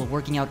festival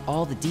working out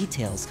all the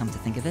details, come to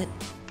think of it.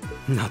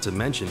 Not to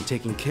mention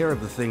taking care of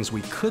the things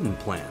we couldn't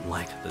plan,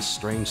 like the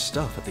strange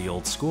stuff at the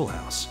old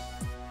schoolhouse.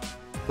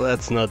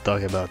 Let's not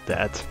talk about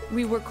that.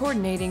 We were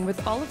coordinating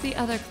with all of the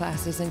other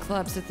classes and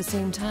clubs at the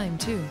same time,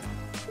 too.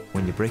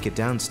 When you break it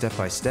down step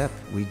by step,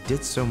 we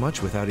did so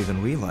much without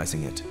even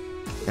realizing it.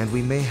 And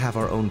we may have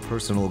our own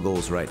personal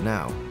goals right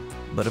now,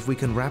 but if we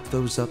can wrap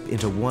those up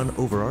into one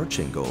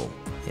overarching goal,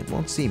 it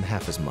won't seem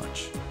half as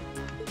much.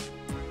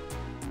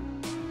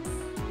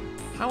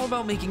 How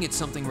about making it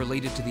something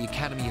related to the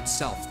Academy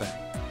itself, then?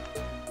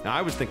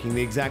 I was thinking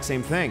the exact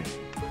same thing.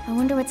 I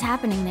wonder what's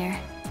happening there.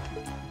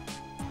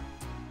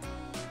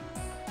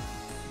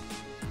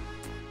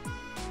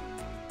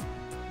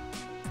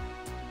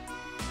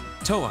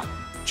 Towa,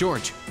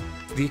 George,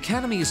 the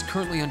Academy is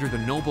currently under the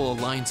Noble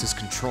Alliance's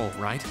control,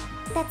 right?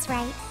 That's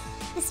right.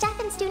 The staff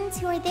and students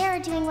who are there are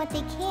doing what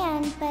they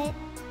can, but...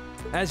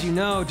 As you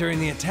know, during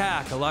the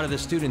attack, a lot of the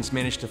students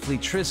managed to flee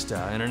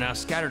Trista and are now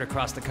scattered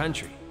across the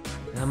country.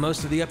 Now,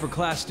 most of the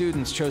upper-class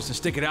students chose to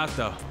stick it out,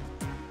 though.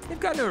 They've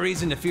got no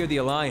reason to fear the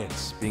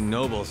Alliance, being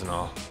nobles and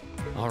all.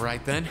 All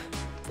right, then.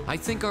 I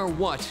think our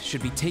what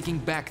should be taking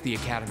back the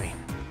Academy.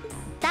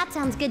 That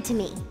sounds good to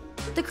me.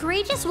 The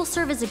Courageous will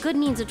serve as a good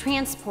means of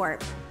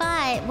transport,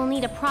 but we'll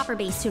need a proper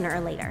base sooner or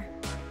later.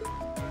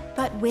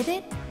 But with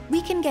it,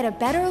 we can get a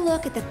better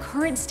look at the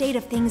current state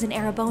of things in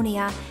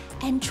Erebonia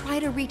and try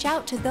to reach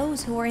out to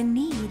those who are in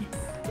need.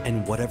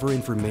 And whatever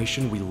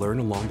information we learn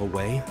along the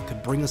way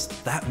could bring us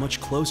that much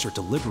closer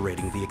to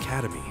liberating the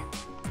Academy.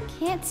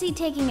 Can't see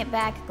taking it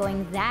back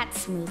going that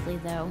smoothly,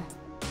 though.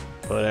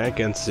 What I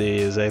can see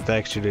is that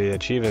actually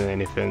achieving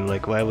anything.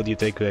 Like, why would you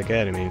take the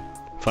Academy?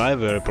 If I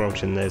were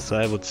approaching this,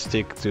 I would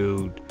stick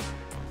to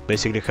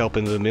basically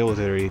helping the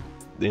military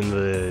in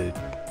the...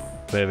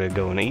 where we're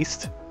going,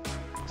 east.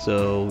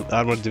 So,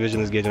 Armored Division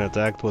is getting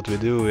attacked. What we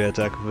do, we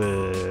attack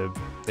the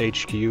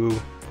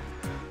HQ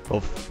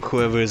of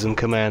whoever is in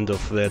command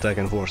of the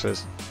attacking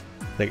forces.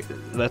 Like,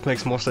 that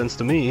makes more sense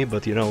to me,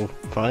 but you know,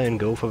 fine,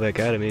 go for the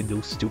Academy,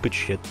 do stupid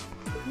shit.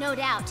 No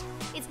doubt.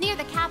 It's near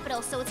the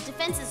capital, so its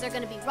defenses are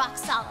gonna be rock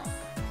solid.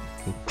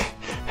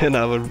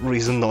 Another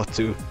reason not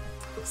to.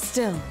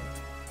 Still,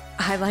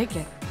 I like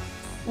it.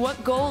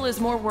 What goal is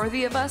more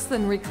worthy of us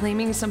than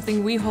reclaiming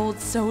something we hold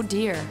so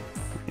dear?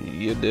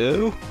 You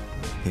do?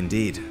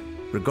 Indeed.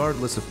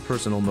 Regardless of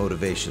personal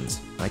motivations,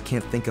 I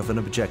can't think of an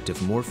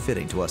objective more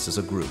fitting to us as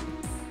a group.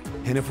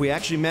 And if we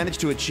actually manage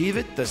to achieve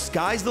it, the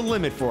sky's the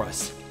limit for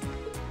us.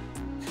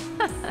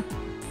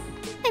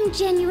 I'm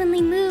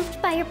genuinely moved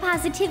by your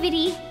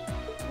positivity.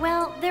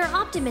 Well, their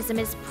optimism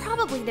is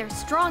probably their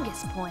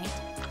strongest point.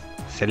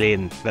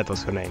 Celine, that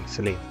was her name,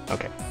 Celine,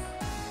 okay.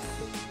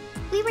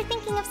 We were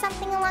thinking of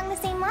something along the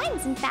same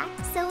lines, in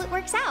fact, so it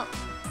works out.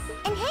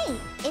 And hey,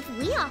 if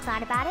we all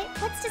thought about it,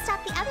 what's to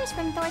stop the others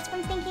from Thors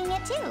from thinking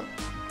it too?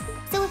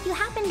 So if you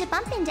happen to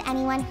bump into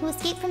anyone who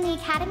escaped from the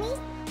Academy,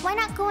 why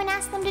not go and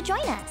ask them to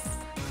join us?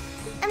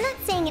 I'm not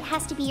saying it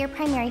has to be your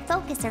primary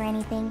focus or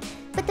anything,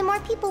 but the more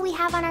people we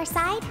have on our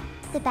side,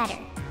 the better.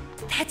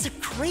 That's a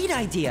great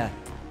idea!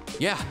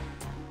 Yeah,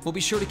 we'll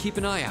be sure to keep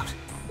an eye out.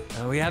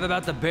 We have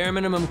about the bare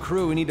minimum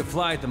crew we need to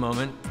fly at the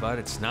moment, but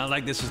it's not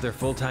like this is their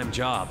full-time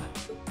job.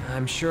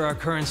 I'm sure our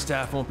current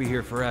staff won't be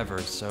here forever,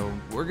 so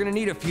we're gonna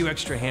need a few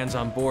extra hands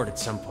on board at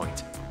some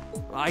point.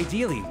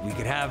 Ideally, we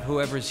could have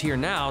whoever's here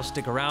now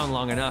stick around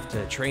long enough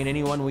to train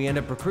anyone we end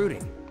up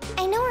recruiting.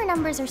 I know our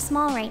numbers are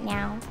small right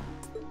now,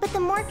 but the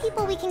more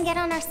people we can get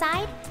on our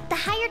side, the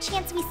higher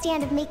chance we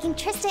stand of making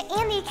Trista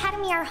and the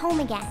Academy our home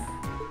again.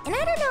 And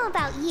I don't know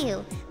about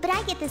you, but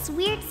I get this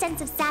weird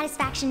sense of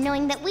satisfaction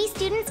knowing that we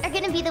students are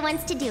gonna be the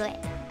ones to do it.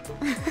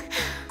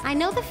 I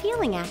know the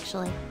feeling,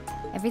 actually.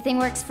 Everything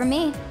works for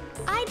me.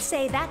 I'd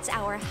say that's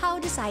our how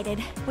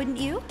decided, wouldn't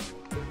you?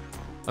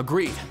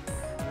 Agreed.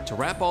 To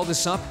wrap all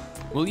this up,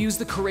 we'll use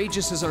the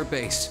Courageous as our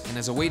base, and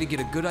as a way to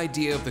get a good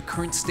idea of the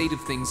current state of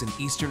things in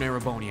Eastern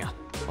Erebonia.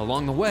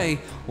 Along the way,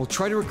 we'll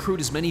try to recruit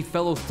as many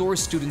fellow Thor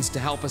students to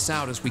help us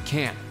out as we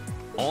can.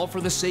 All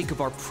for the sake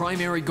of our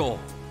primary goal,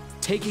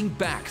 taking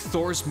back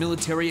Thor's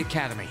military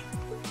academy.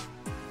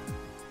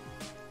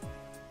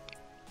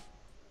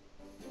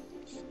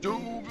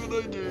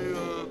 Stupid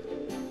idea.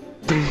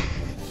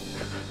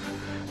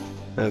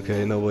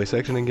 Okay, no voice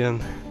action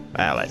again.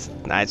 Well,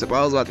 I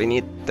suppose what we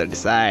need to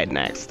decide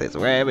next is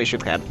where we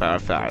should head for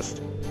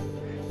first.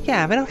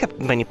 Yeah, we don't have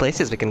many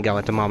places we can go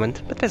at the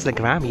moment, but there's the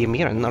Graham,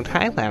 Ymir, and North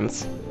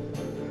Highlands.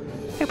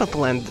 We're able to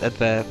land at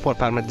the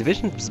 4th Armored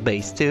Division's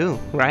base too,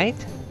 right?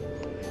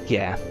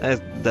 Yeah, I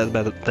asked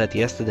that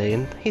yesterday,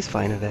 and he's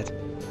fine with it.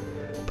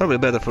 Probably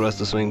better for us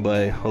to swing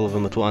by all of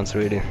them at once,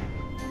 really.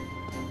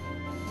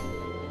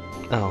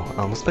 Oh,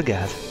 almost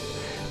forgot.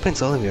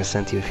 Prince Olivier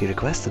sent you a few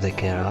requests to take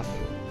care of.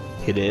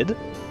 He did?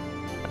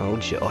 Oh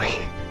joy.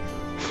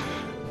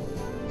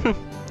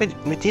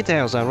 The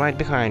details are right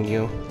behind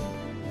you.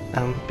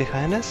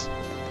 Behind us?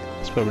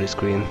 It's probably a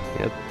screen.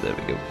 Yep, there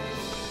we go.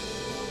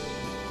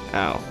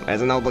 Oh,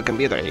 there's an old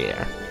computer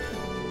here.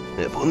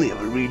 I've only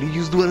ever really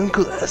used one in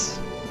class.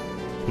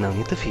 No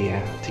need to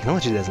fear.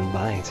 Technology doesn't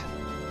bite.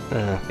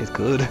 It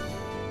could.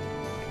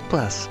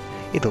 Plus,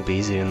 it'll be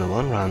easier in the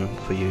long run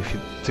for you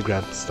to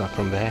grab stuff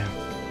from there.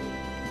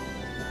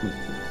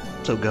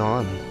 So go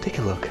on, take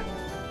a look.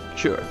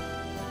 Sure.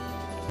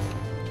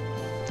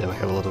 Damn, I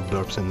have a lot of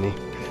burps in me.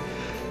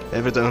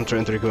 Every time I'm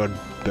trying to record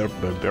burp,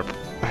 burp, burp.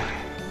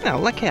 No,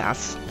 like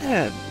us.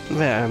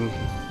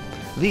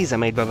 These are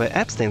made by the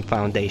Epstein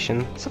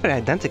Foundation, so they're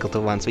identical to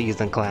ones we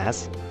used in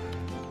class.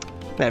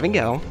 There we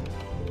go.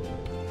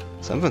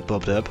 Something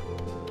popped up.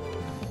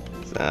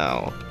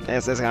 So,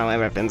 this is how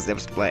everything's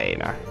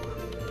displayed.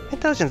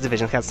 Intelligence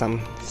Division has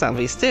some of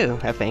these too,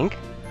 I think.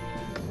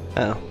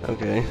 Oh,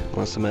 okay.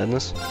 Monster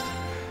Madness.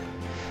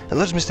 A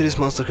large mysterious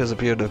monster has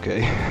appeared,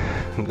 okay.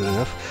 Good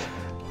enough.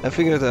 I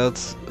figured out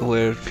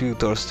where few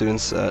Thor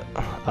students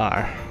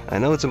are. I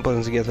know it's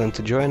important to get them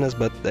to join us,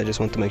 but I just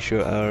want to make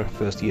sure our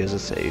first years are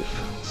safe.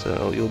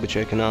 So you'll be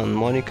checking on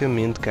Monica,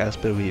 Mint,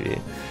 Casper,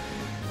 Vivi.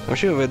 I'm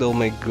sure they'd all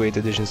make great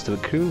additions to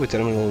the crew. With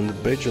Terminal on the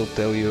bridge, I'll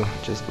tell you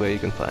just where you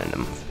can find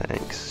them.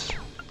 Thanks.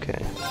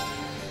 Okay.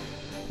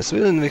 The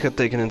civilian we had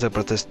taken into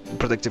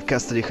protective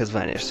custody has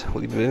vanished.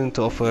 Will you be willing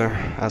to offer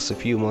us a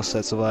few more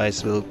sets of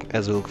eyes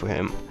as we look for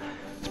him?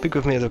 Speak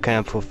with me at the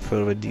camp for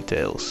further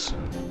details.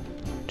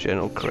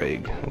 General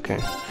Craig, okay.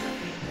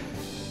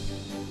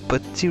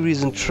 But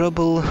Tyrion's in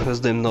trouble, those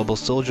damn noble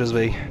soldiers,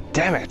 they...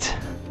 Damn it!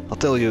 I'll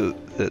tell you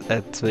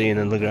at the inn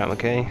and Legram,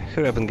 okay?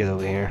 Hurry up and get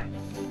over here.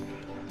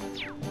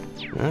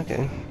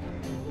 Okay.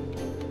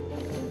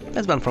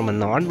 There's one from the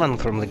north, one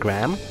from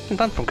Legram, and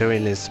one from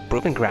Karelia's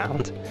proving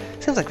ground.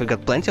 Seems like we've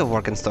got plenty of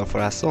work in store for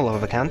us all over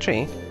the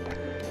country.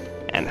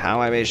 And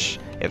how I wish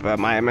it were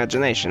my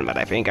imagination, but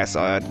I think I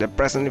saw a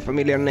depressingly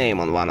familiar name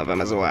on one of them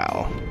as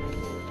well.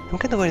 I'm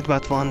kinda worried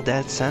about one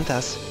Dad sent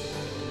us.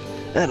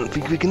 I don't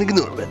think we can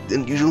ignore that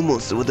unusual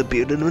monster would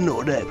appear in the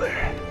Nord either.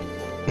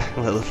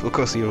 Well, of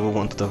course you will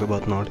want to talk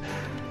about Nord.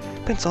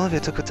 Prince Olivier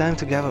took the time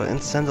to gather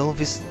and send all of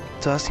this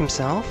to us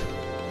himself?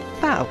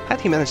 Wow, how'd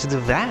he manage to do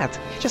that?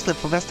 He just left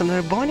for Western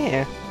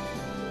Erebonia.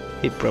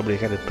 He probably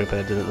had it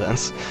prepared in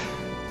advance.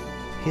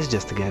 He's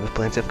just a guy with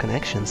plenty of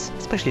connections,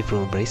 especially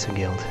through the Bracer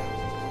Guild.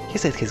 He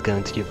said he's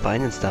going to keep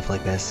finding stuff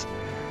like this.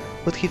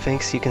 What he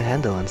thinks you can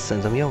handle and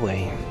send them your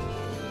way.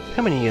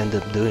 How many you end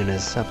up doing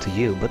is up to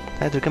you, but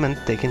I'd recommend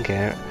taking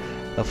care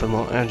of the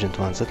more urgent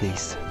ones at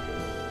least.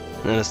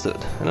 Understood.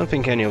 I don't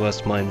think any of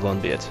us mind one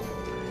bit.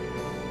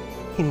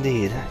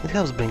 Indeed, it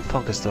helps bring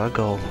focus to our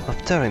goal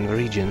of touring the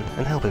region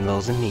and helping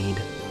those in need.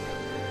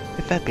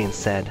 With that being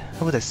said,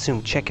 I would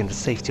assume checking the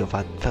safety of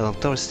our fellow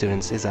Thor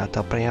students is our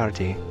top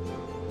priority.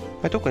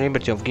 I took the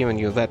liberty of giving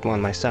you that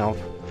one myself.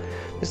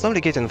 It's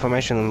lovely to get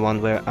information on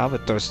one where other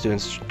Thor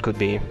students could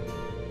be.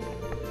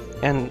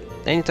 And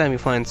anytime you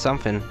find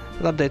something,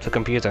 we'll update the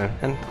computer,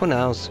 and who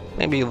knows,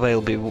 maybe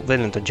they'll be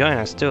willing to join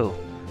us too.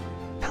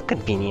 How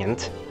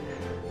convenient.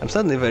 I'm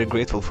suddenly very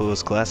grateful for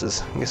those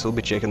classes. Guess we'll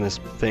be checking this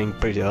thing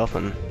pretty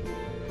often.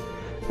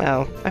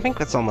 Well, I think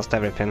that's almost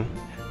everything.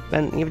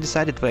 When you've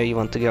decided where you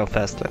want to go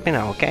first, let me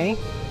know, okay?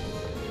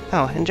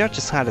 Oh, and George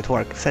is hard at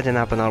work setting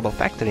up an orbital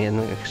factory in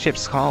the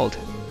ship's hold.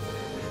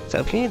 So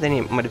if you need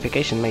any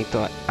modification made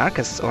to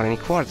Arcus or any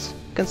quartz,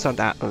 you can sort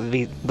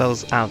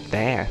those out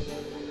there.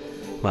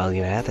 While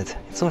you're at it,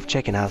 it's worth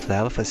checking out the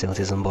other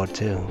facilities on board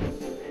too.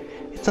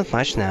 It's not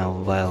much now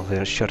while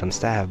we're short on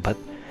staff, but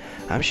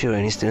I'm sure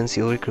any students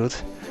you'll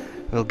recruit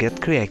will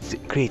get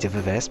creative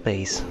with their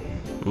space.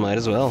 Might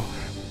as well.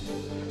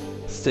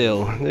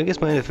 Still, do you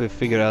guys mind if we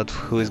figure out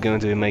who is going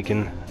to be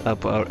making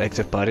up our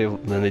active party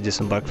when we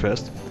disembark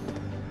first?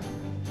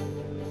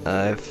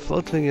 I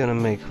thought we were gonna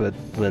make that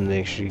when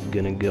we're actually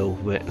gonna go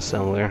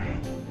somewhere.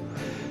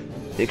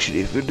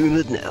 Actually, if we're doing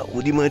that now,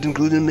 would you mind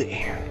including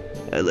me?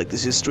 I'd like to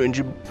see a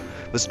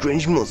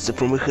strange monster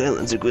from the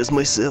Highlands request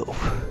myself.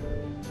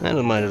 I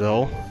don't mind at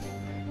all.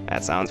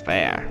 That sounds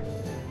fair.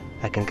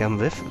 I can come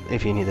with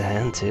if you need a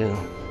hand too.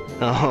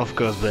 Oh, of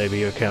course, baby,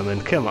 you're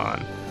coming. Come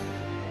on.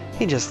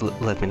 You just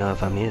let me know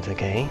if I'm needed,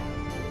 okay?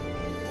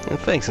 And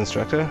thanks,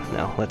 instructor.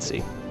 Now, let's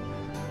see.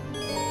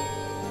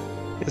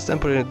 It's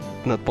temporarily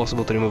not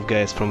possible to remove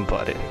gas from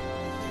body.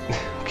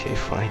 Okay,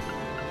 fine.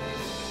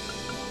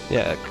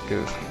 Yeah,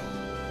 good.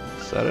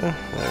 There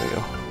we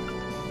go.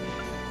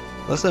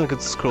 Last time I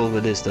could scroll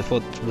the list, I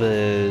thought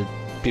the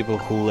people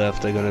who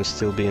left are gonna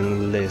still be in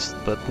the list,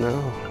 but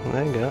no,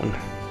 they're gone.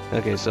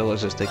 Okay, so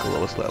let's just take the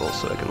lowest level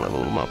so I can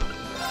level them up.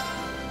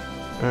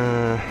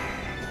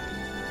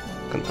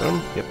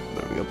 Confirm? Yep,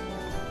 there we go.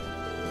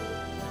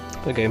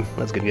 Okay,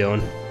 let's get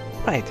going.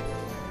 Right,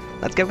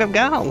 let's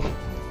go.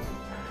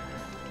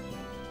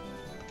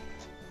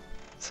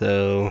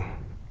 So,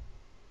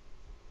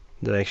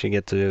 do I actually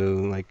get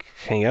to, like,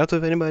 hang out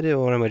with anybody,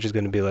 or am I just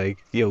gonna be like,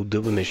 yo,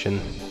 do the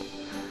mission,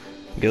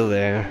 go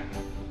there?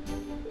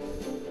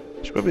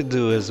 Should probably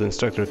do as the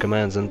instructor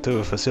commands and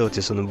tour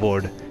facilities on the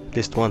board at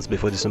least once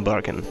before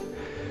disembarking.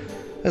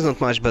 There's not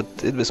much, but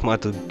it'd be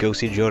smart to go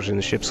see George in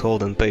the ship's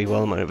hold and pay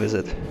Valmar a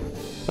visit.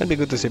 Might be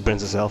good to see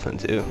Princess Elfin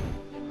too.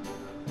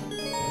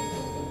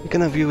 You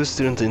can view the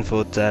student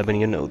info tab in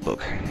your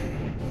notebook.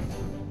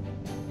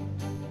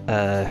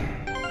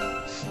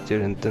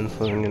 Student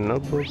info in your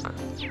notebook.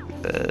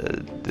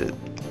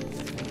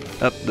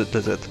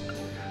 That's it.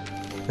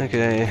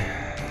 Okay.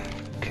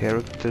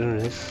 Character,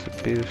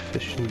 recipe,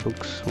 fishing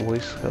books,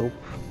 voice help.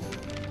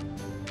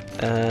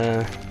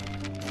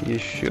 You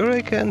sure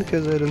I can?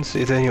 Because I don't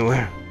see it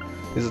anywhere.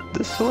 Is it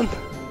this one?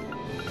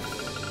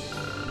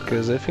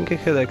 Because I think I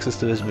had access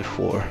to this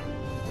before.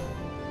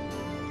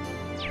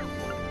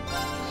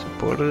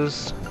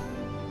 Supporters.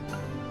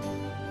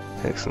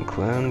 Hex and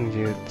Clan,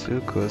 Year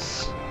 2,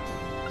 class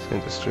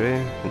Saint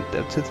Astray,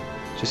 Indebted.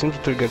 She seems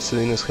to regard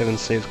Selena's having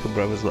saved her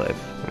brother's life.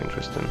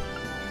 Interesting.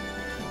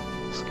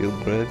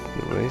 Skilled bread,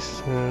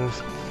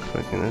 erasers,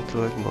 fucking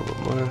intellect, blah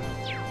blah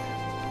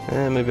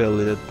blah. Maybe I'll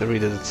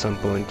read it at some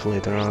point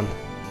later on.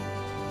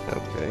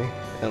 Okay,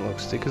 analog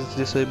stick is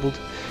disabled.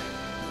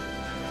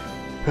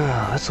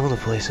 Ah, that's all the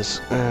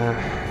places.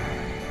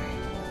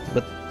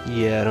 But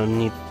yeah, I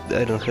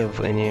don't have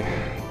any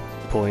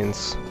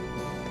points.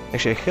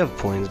 Actually, I have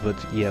points, but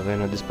yeah, they're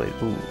not displayed.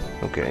 Ooh,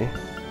 okay.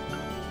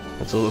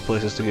 That's all the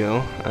places to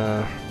go.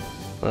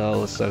 Well,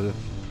 let's start with...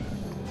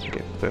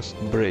 Okay, first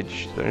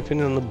bridge. Is there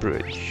anything on the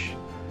bridge?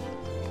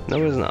 No,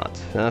 there's not.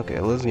 Okay,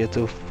 let's get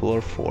to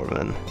floor 4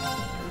 then.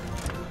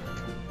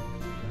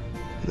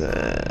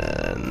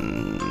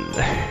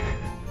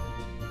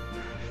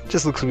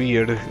 Just looks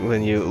weird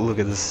when you look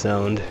at the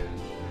sound.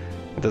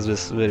 It does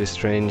this very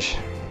strange.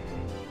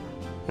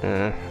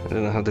 I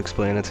don't know how to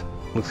explain it.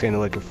 Looks kind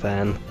of like a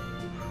fan.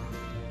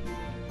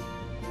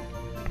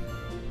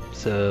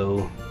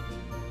 So...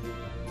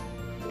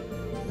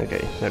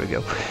 Okay, there we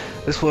go.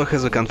 This floor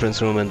has a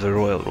conference room and the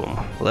royal room.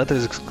 The latter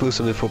is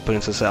exclusively for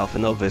Princess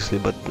Elfin, obviously,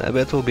 but I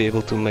bet we'll be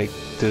able to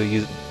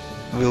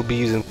we'll be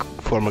using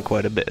Forma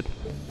quite a bit.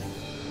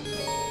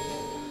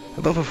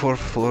 Above the 4th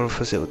floor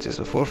facilities.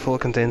 The 4th floor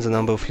contains a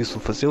number of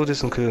useful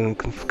facilities, including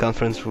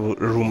conference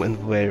room and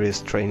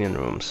various training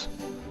rooms.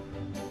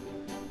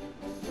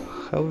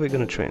 How are we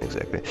gonna train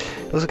exactly?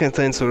 It also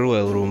contains a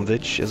royal room,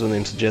 which, as the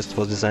name suggests,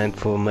 was designed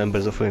for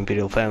members of the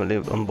imperial family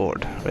on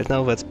board. Right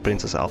now, that's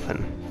Princess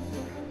Elfin.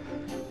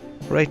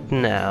 Right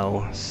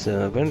now,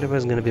 so apparently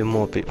there's gonna be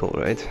more people,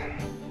 right?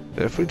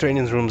 There are 3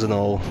 training rooms in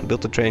all,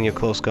 built to train your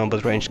close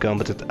combat, ranged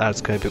combat, and arts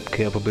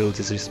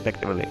capabilities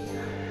respectively.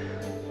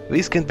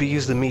 These can't be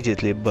used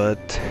immediately,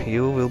 but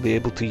you will be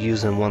able to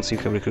use them once you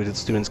have recruited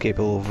students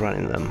capable of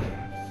running them.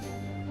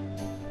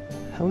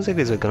 How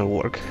exactly is that gonna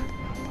work?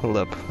 Hold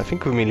up, I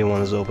think Vermilion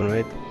one is open,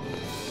 right?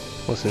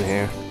 What's in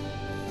here?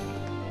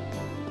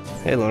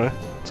 Hey Laura,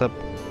 what's up?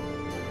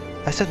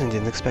 I certainly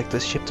didn't expect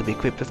this ship to be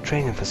equipped with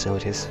training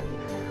facilities.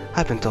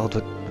 I've been told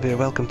that we're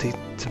welcome to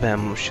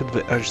them should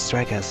the urge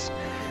strike us.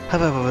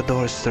 However, the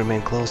doors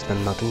remain closed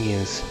and not in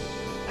use.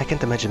 I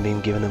can't imagine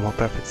being given a more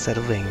perfect set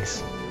of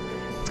wings.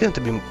 It's going to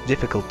be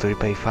difficult to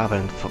repay Father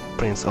and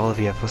Prince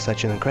Olivia for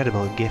such an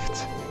incredible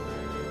gift.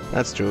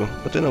 That's true,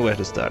 but we know where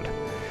to start.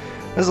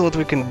 There's a lot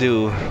we can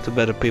do to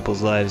better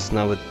people's lives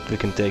now that we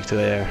can take to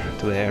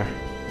air.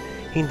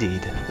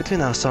 Indeed,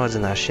 between our swords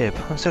and our ship,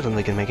 I'm certain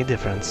we can make a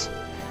difference.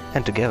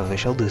 And together we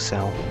shall do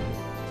so.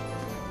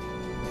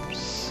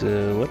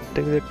 So, what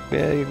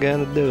exactly are you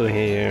gonna do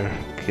here?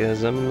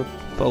 Cause I'm not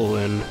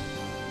following.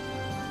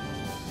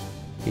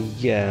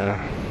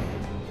 Yeah.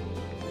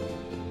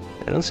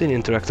 I don't see any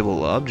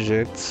interactable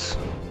objects.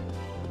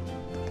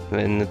 I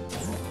mean, it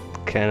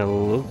kinda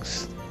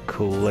looks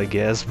cool, I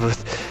guess, but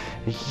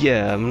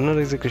yeah, I'm not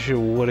exactly sure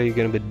what are you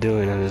gonna be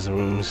doing in these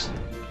rooms.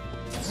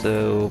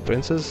 So,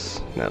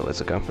 Princess? No,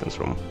 it's a conference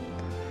room.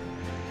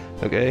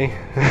 Okay.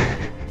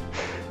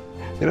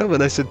 You know,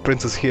 when I said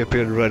Princess, he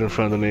appeared right in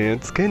front of me.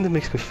 It kinda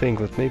makes me think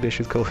that maybe I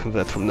should call him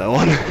that from now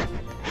on.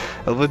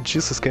 Although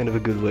Juice is kind of a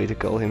good way to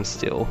call him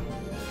still.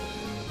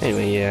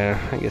 Anyway, yeah,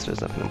 I guess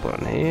there's nothing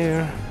important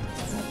here.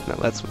 No,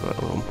 that's the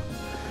room.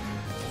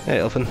 Hey,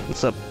 Elfin,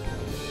 what's up?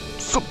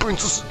 What's up,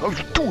 Princess? How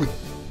you doing?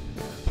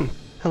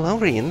 Hello,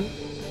 Rian.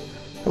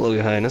 Hello,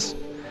 Your Highness.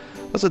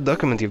 What's the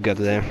document you've got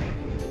there?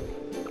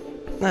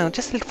 Now,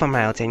 just a little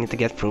formality I need to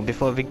get through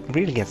before we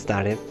really get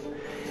started.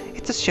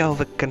 It's to show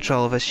the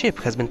control of a ship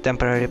has been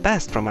temporarily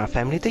passed from our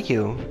family to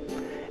you,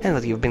 and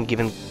that you've been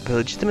given the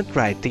legitimate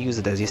right to use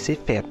it as you see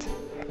fit.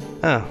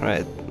 Oh,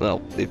 right.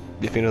 Well,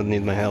 if you don't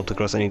need my help to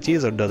cross any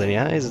T's or dot any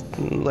I's,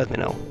 let me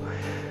know.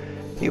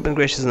 You've been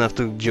gracious enough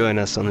to join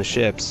us on the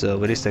ship, so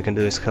the least I can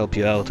do is help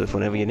you out with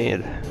whatever you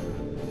need.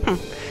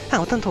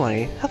 Oh, don't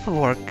worry.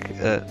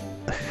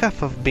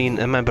 Half of being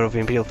a member of the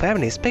Imperial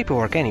family is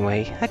paperwork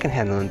anyway. I can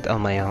handle it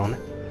on my own.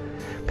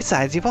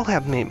 Besides, you've all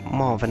helped me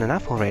more than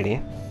enough already.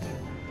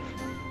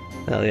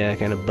 Oh yeah, I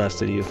kinda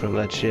busted you from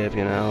that ship,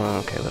 you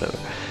know. Okay, whatever.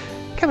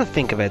 Come to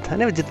think of it, I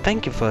never did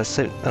thank you for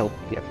oh,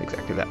 yeah,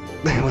 exactly that.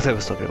 What I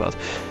was talking about.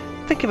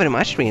 Thank you very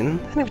much, Rin.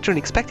 I never truly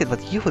expected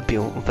that you would be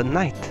the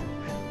knight.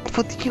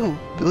 That you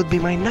would be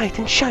my knight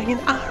in shining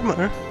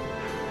armor.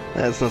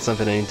 That's not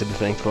something I need to be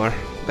thanked for.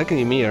 Back in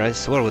Ymir, I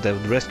swore that I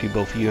would rescue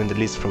both you and the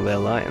List from the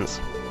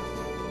Alliance.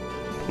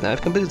 Now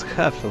I've completed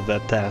half of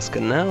that task,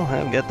 and now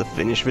I've got to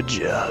finish the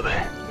job.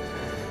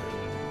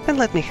 And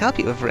let me help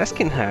you with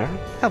rescuing her.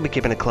 I'll be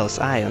keeping a close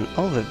eye on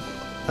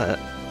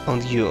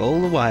on you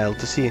all the while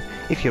to see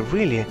if you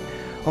really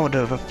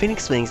order the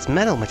Phoenix Wings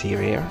medal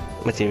material.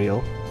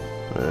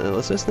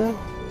 What's this now?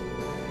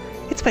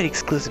 It's a very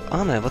exclusive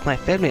honor that my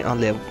family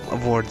only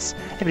awards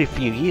every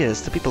few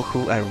years to people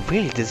who are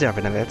really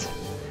deserving of it.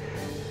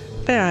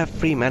 There are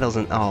 3 medals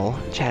in all: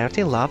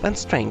 charity, love, and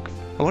strength,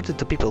 awarded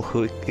to people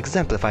who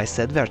exemplify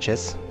said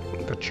virtues.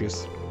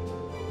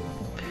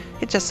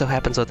 It just so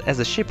happens that as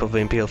a ship of the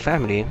Imperial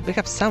family, we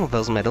have some of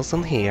those medals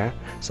on here,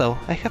 so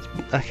I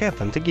have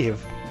them to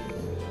give.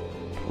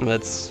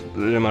 That's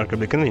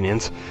remarkably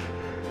convenient.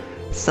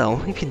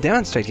 So, if you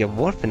demonstrate your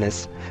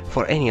worthiness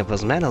for any of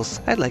those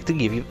medals, I'd like to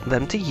give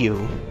them to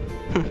you.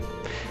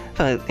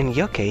 Well, in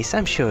your case,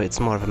 I'm sure it's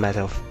more of a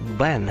matter of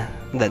when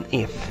than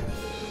if.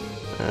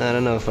 I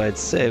don't know if I'd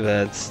say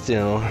that,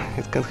 still,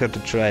 it can't hurt to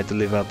try to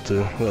live up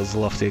to those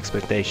lofty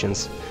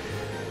expectations.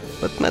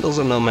 But medals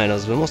or no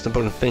medals, the most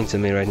important thing to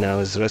me right now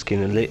is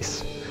rescuing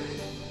Elise.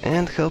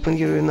 And helping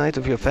you reunite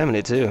with your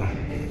family too.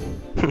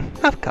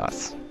 Of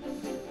course.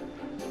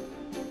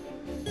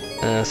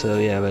 So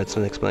yeah, that's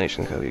an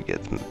explanation how you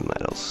get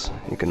medals.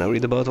 You can now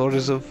read about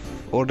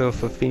Order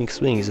of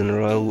Phoenix Wings in the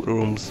Royal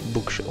Room's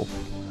bookshelf.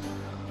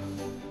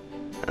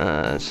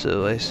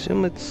 So I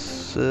assume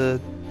it's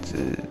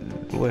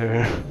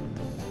where?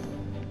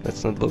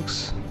 That's not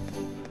books.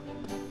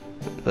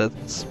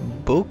 That's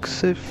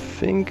books, I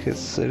think.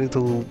 It's a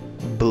little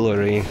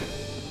blurry.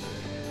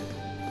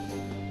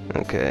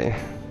 Okay,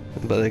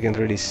 but I can't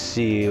really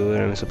see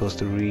where I'm supposed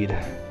to read.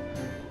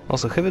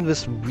 Also, having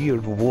this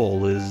weird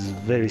wall is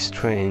very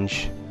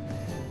strange.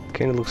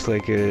 Kinda looks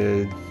like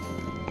the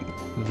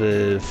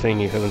thing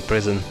you have in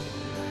prison.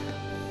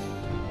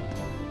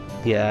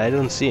 Yeah, I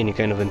don't see any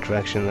kind of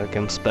interaction. Like,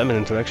 I'm spamming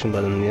interaction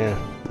button, yeah,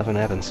 nothing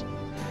happens.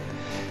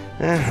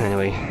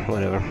 Anyway,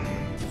 whatever.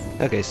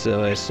 Okay,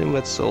 so I assume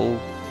that's all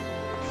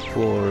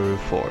floor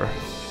 4.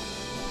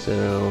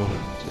 So,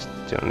 just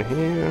down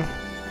here.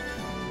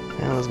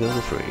 And let's go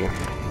to 3.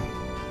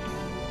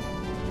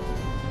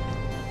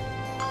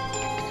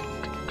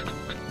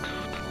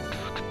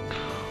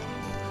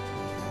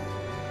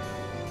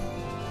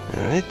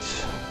 Alright.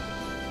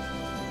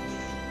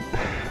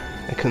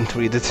 I couldn't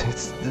read it.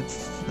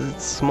 It's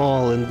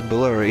small and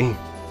blurry.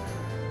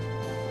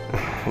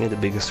 I need a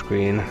bigger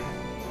screen.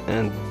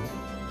 And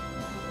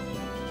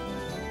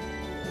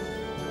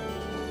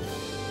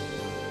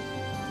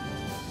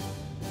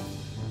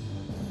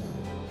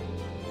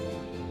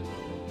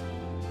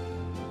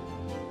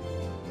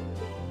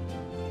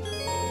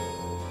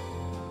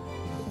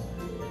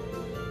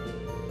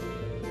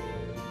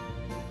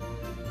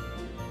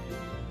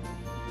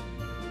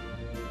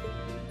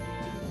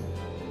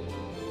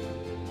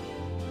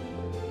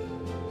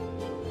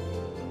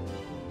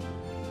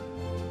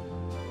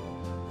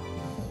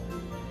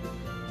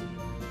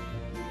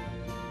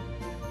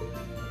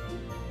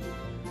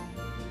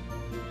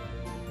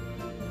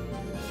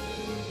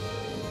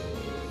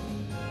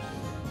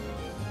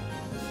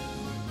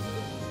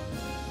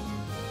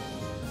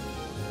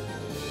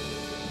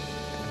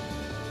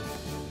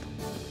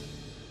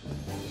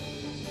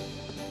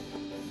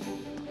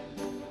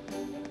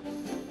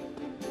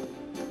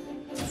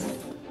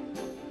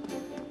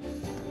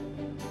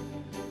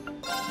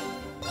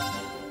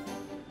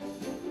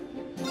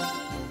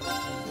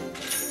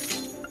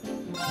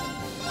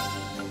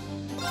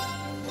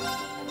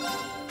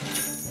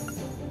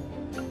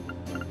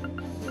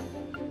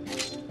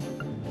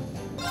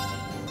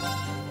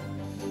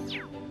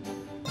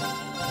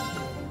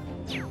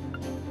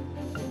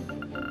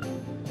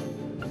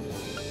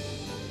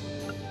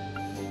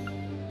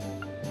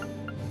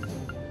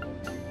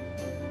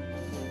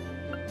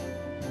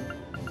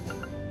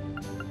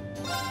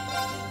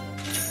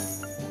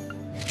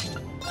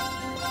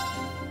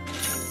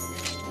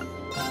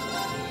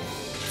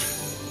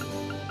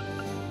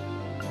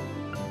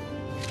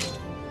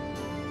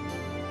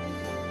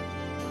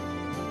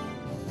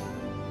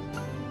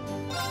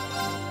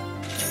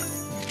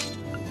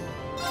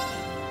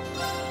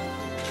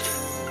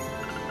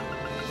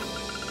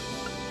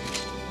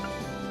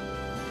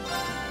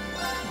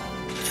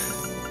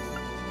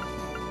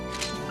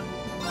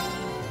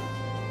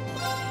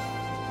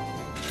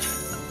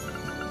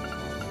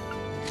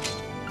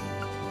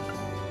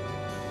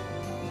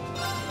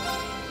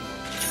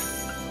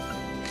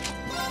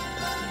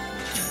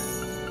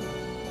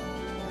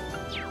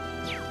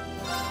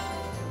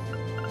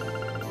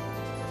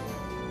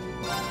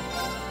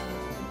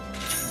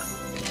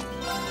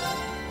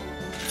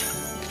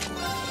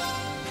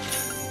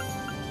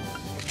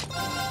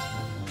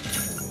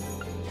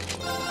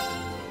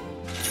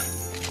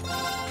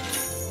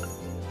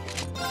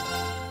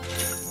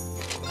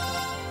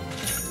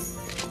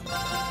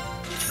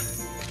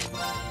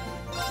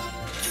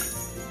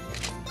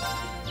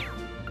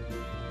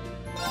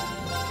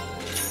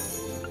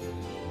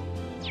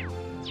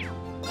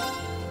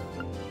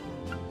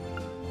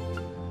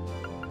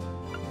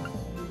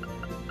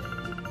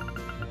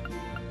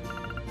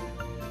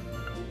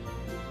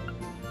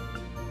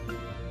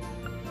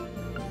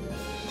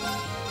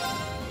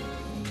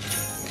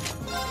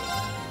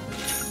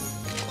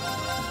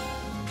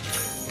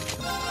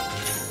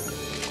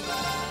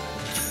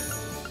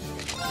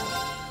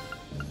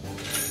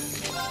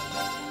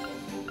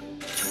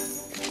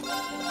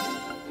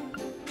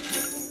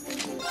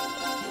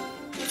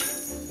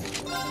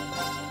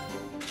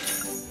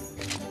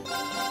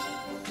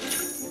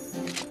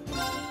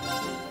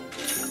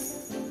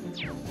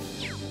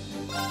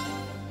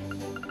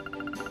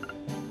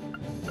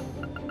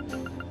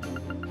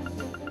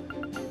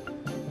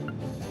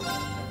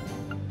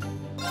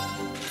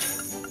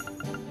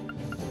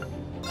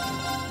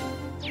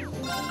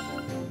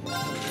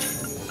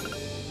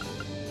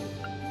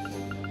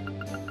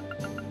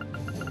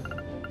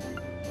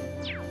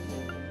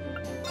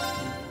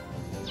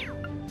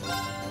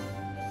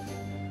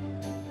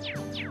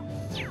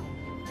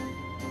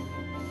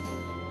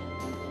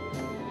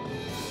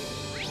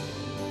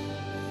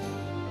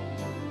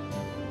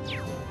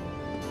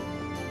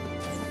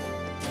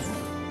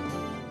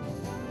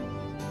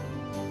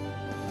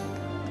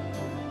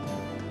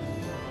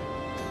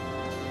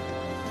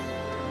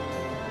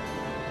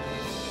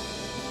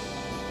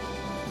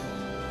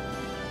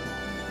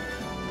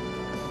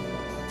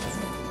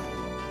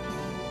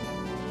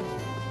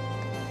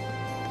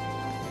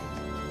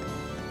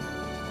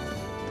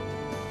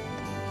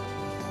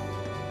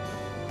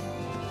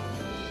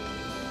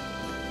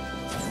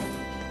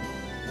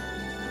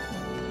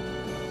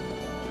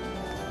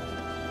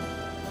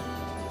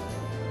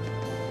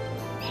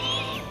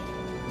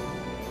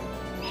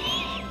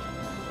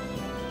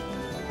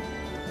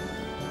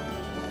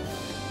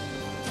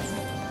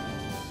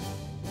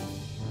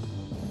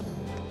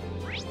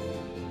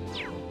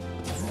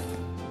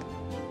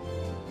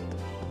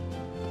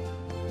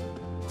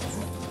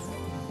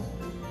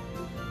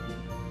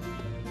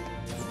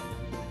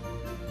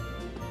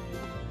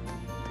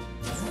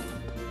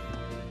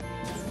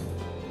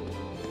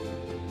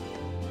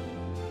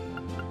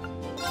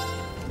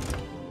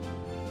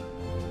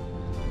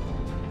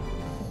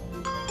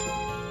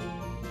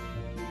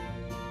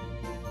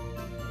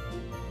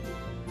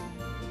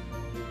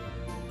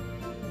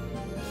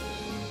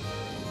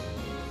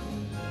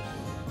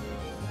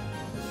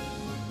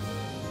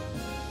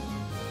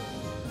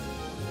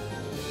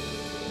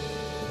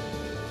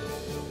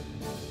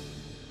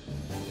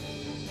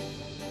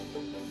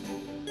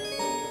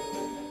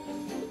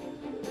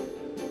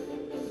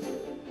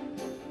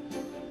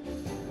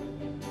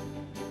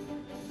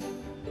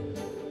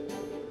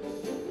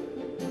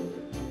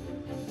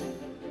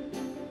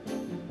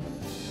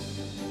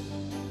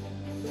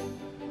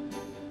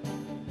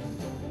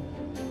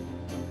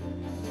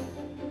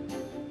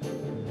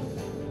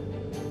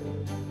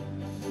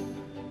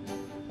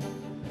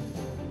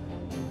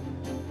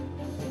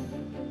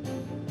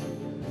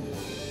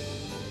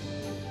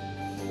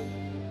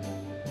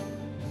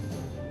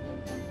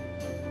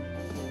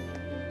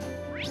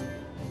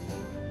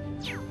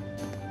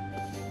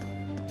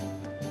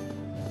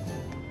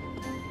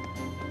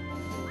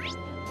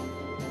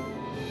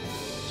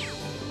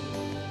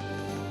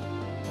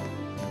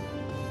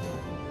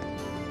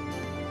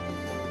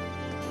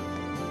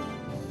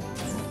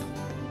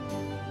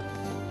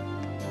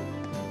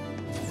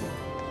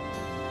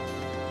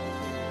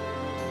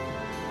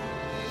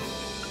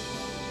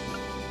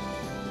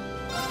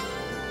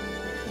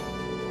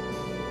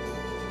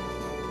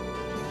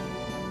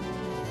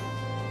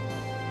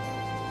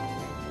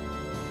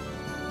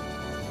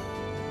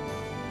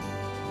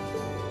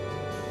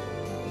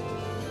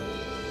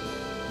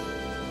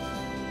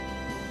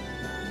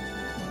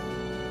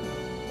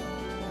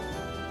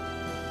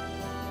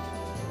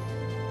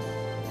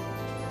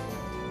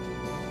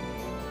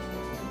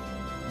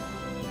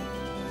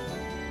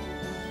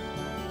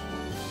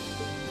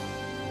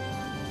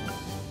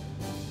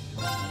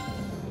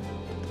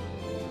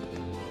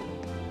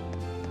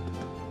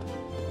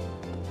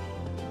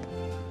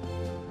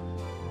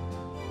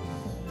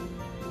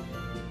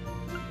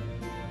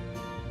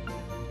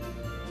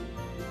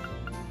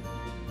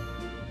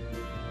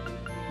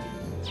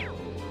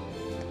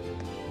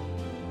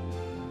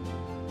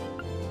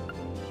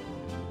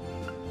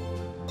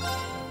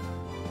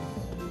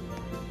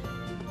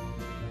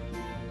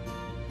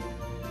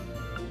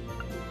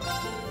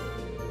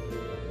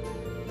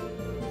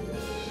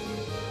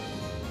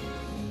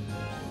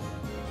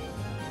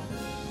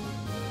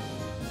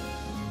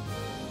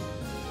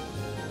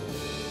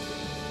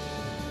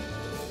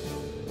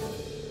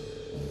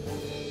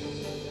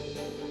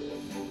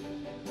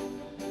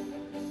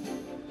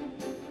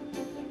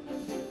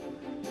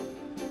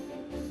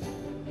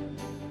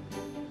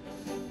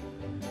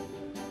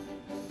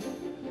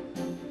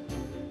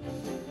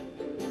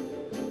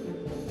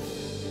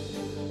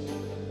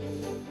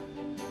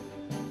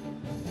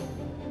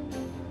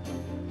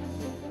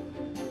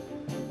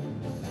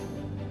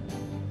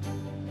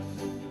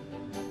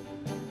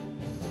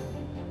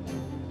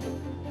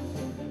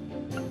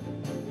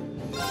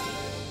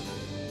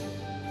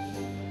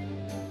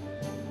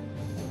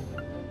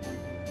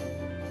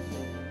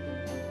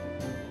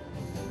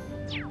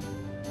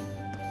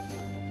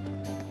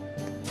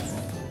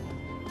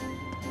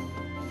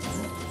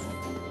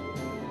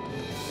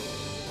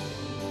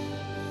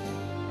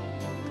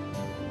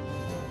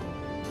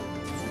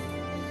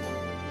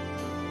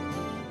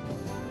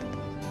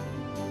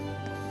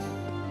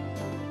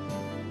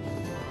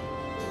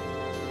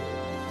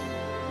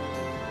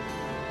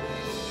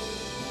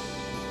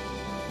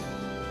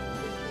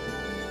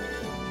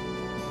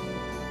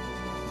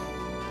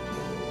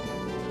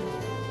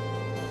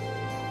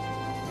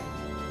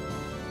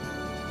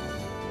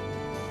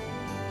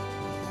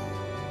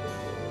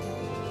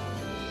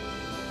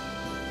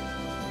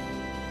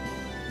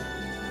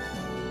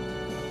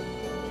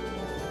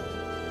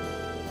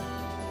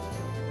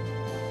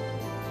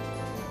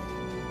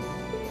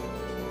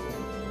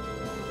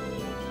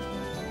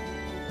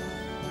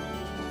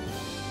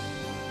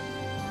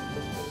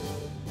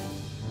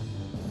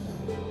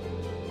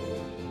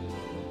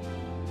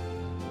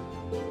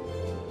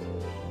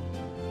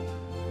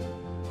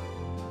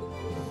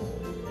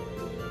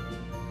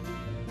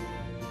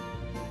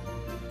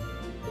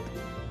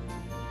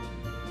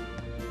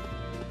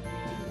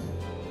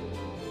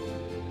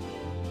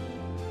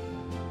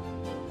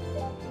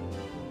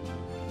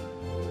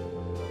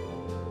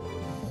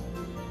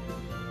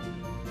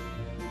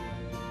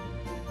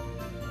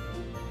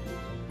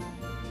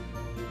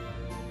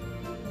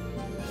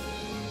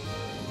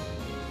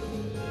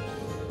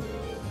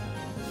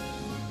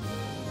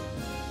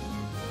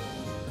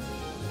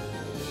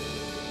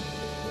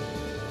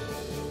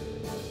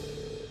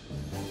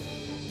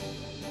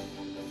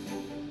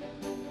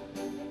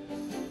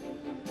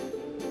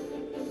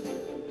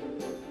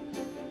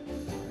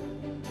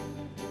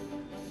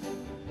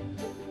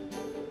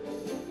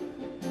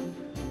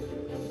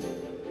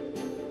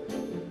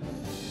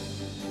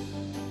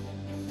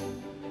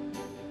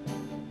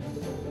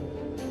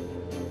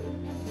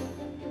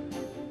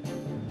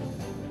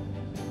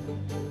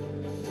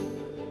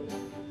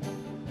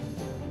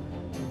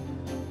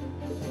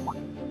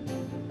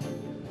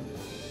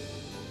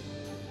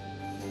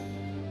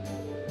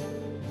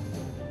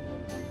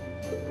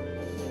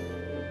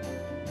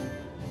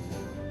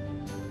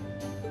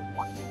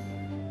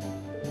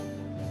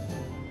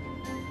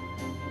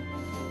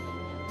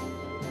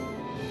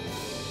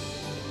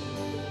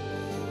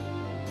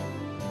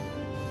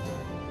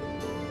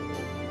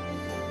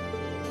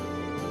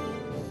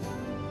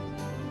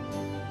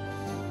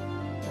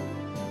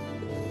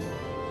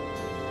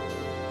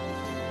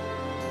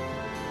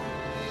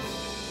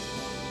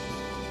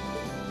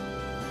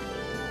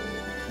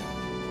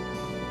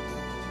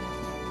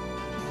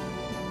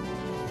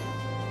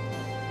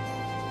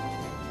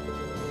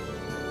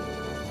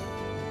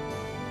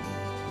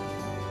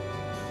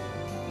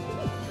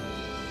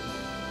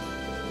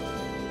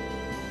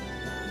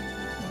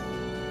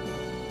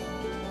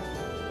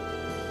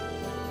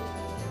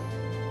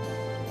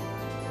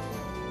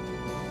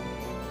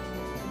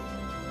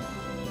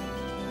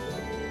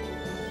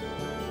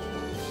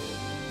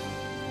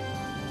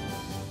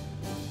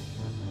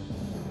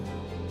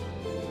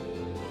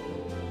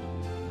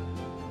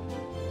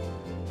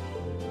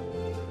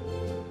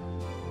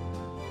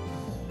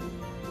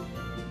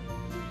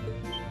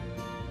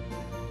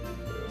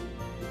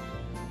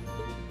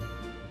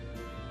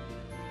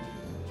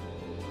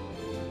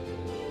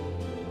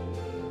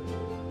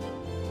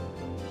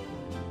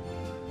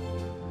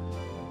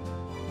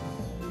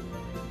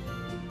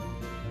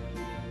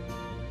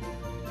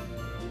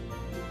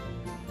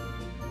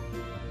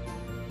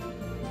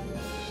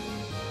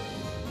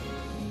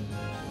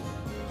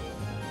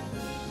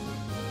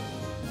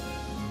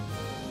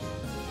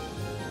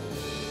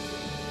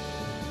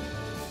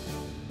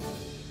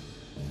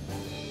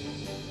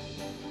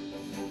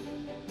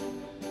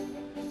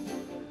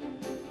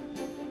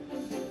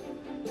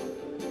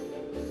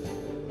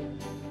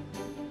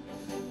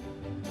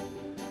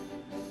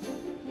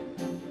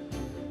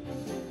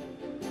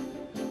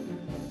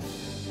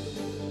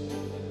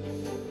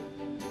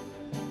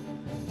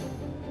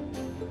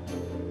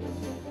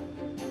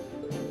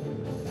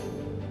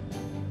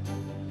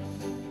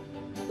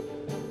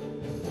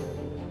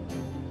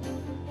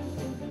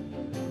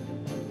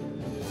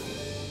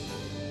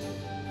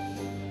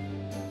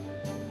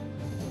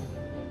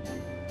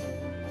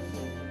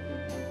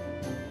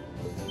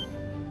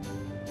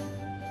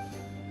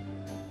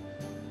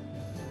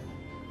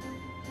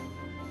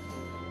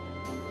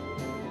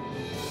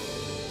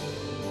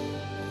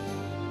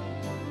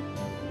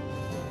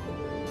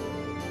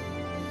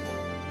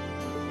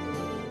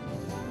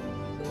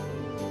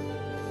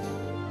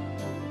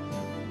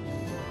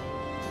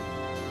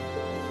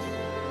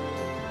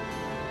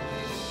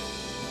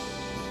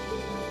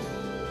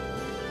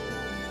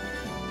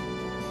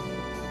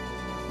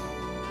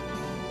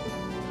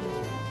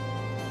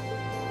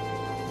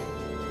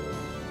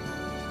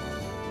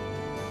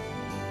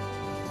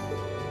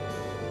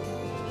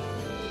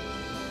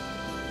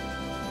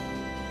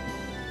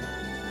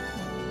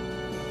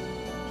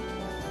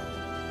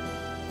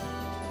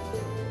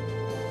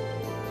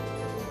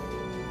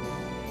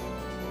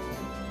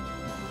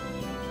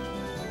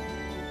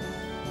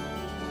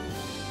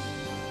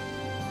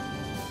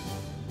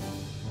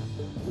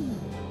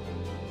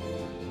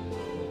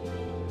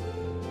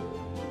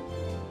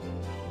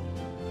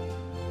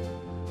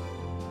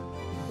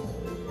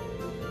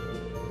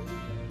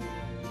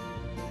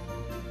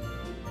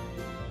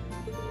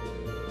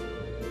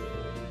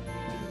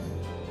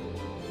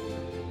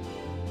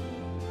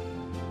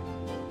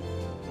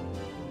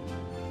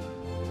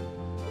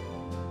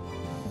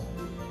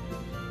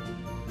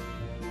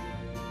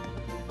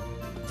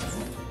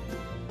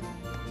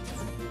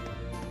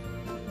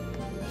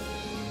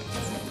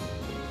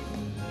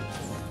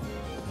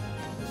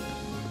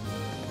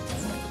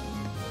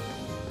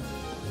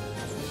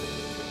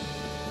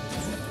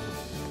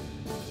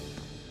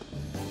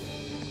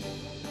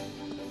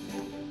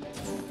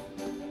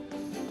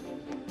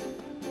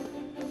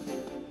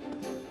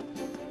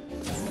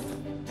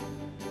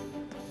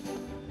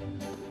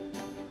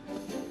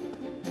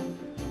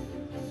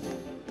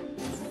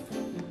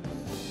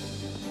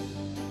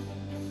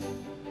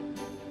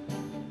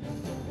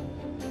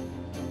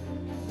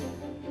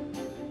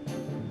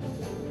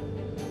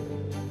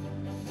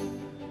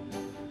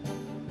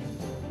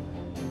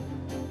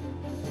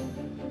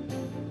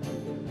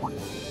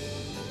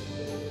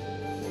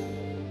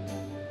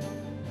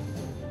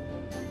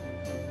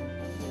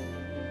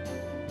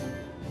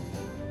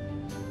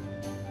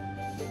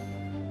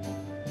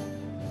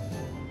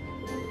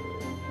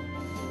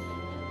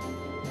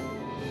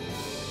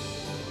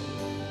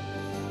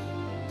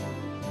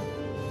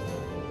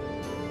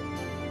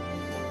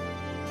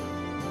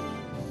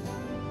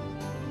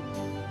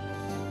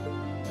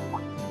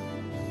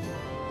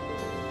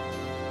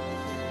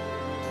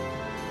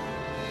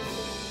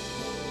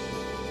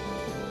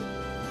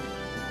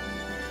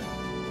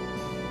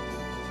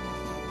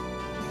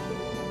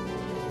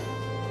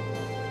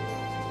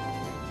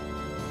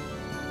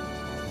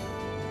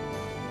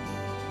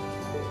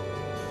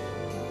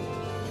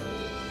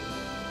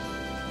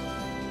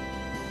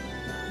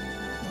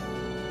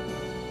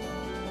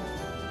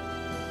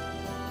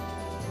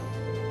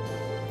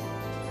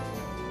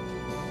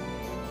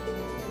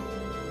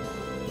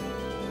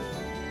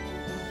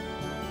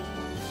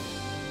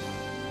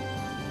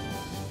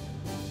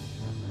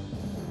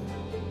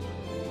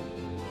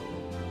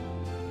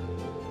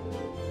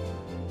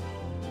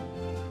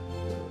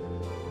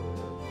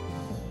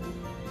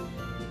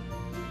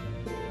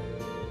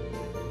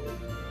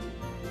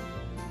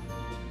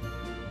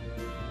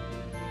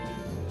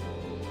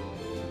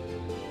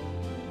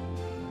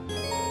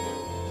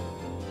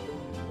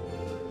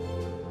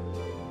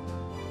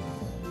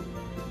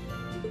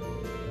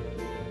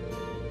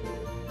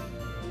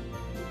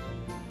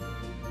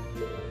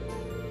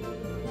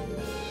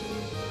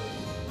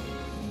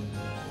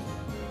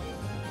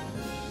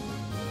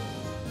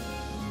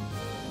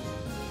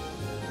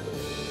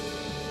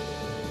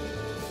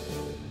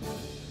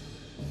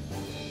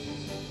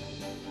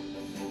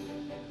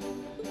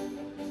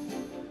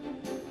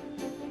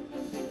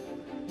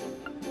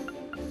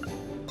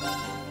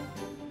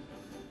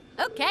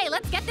Okay,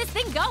 let's get this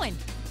thing going.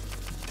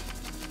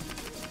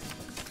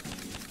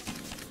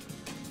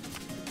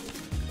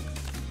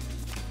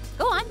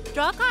 Go on,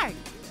 draw a card.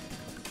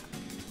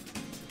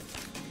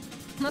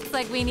 Looks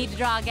like we need to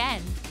draw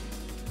again.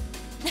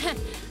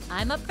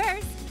 I'm up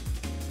first.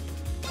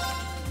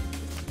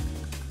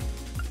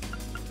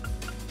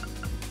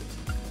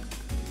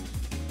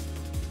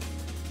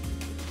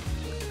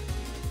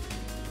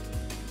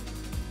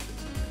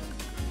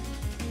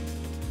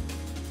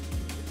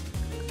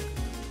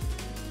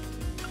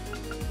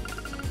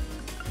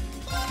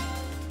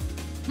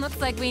 Looks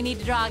like we need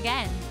to draw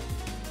again.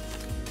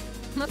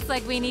 Looks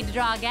like we need to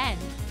draw again.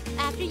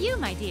 After you,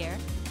 my dear.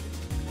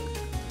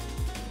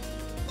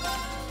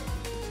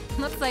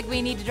 Looks like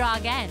we need to draw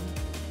again.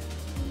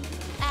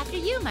 After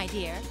you, my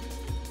dear.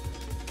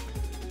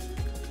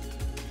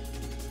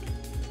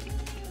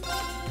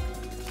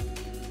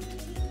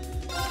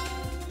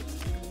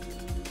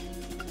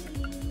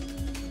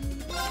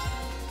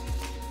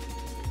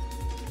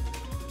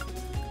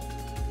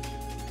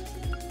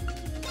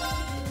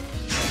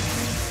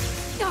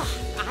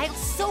 I'll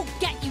so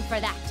get you for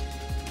that.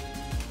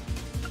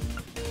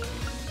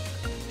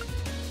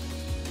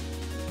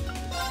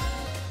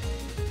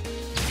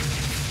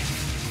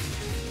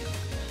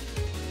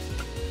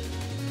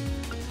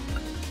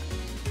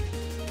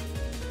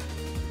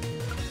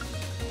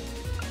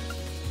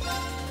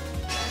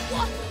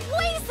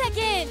 Wait a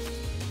second!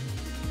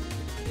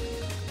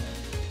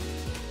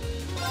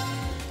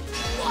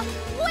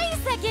 Wait a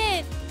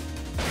second!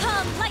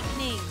 Come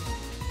lightning!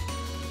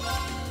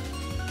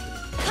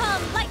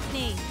 Come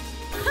lightning!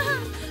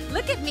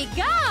 Look at me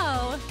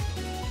go!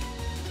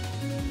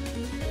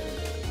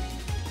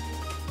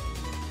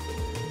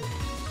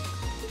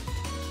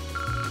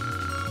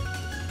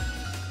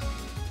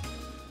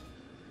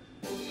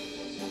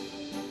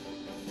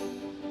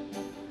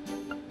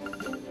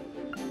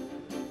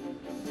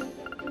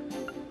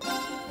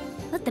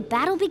 Let the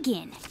battle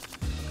begin.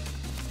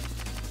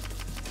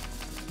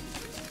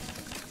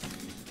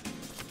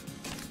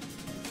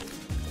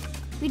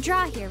 We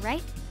draw here,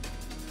 right?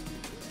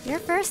 You're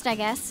first, I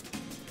guess.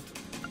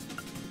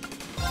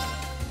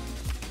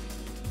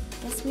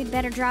 Guess we'd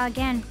better draw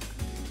again.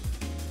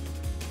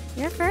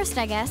 You're first,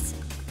 I guess.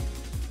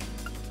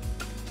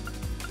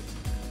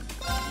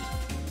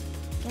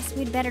 Guess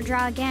we'd better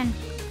draw again.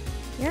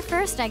 You're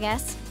first, I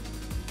guess.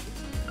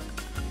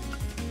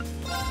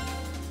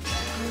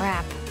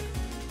 Crap.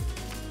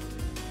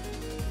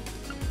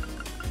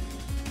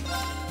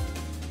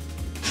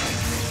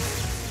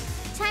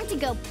 Time to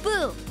go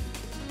boom!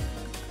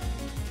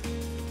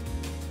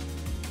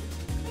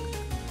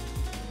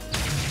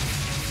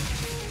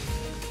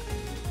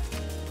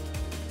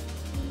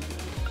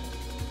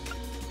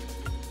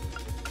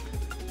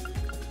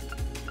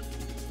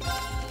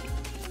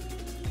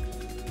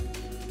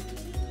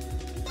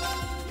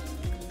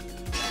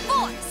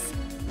 Force!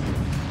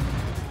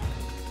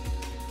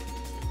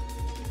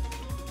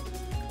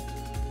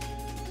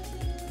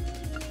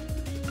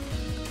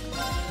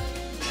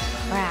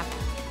 Crap.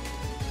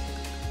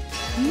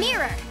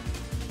 Mirror!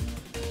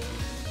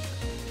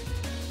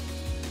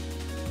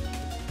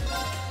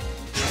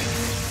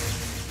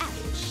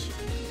 Ouch.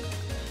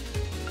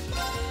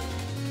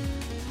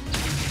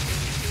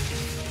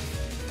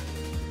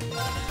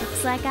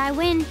 Looks like I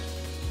win.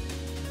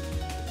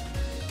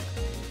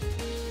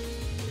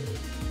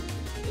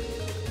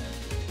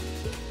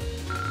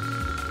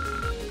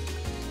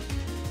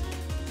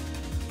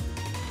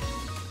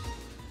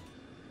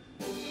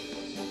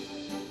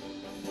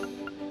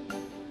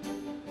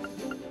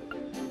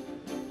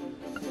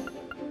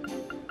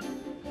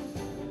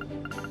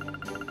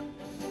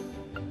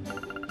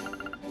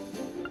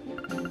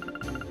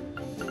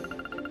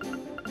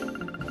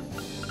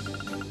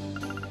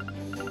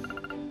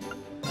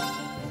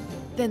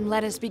 Then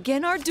let us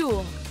begin our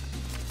duel.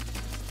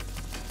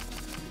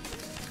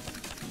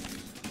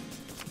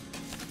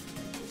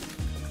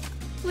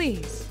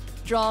 Please,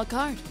 draw a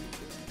card.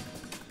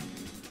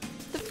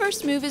 The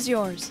first move is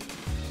yours.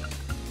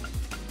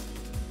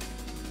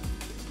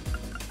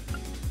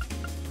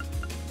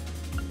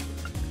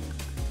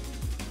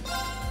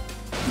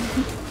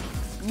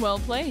 Well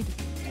played.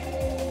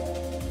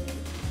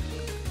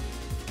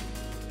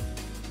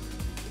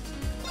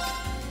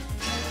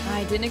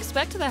 I didn't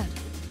expect that.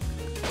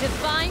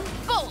 Divine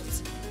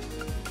Bolt!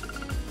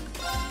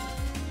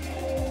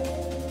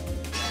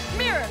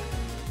 Mirror!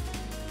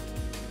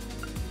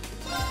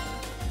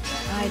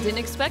 I didn't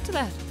expect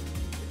that.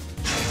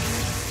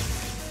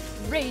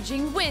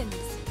 Raging Winds!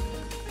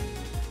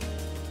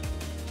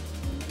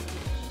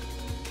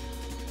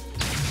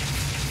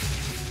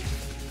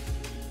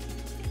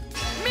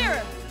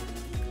 Mirror!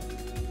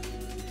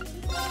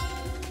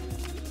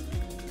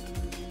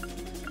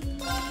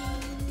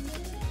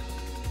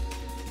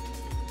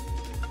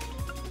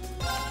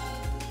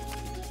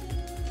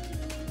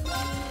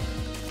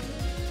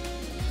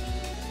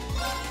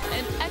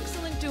 An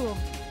excellent duel.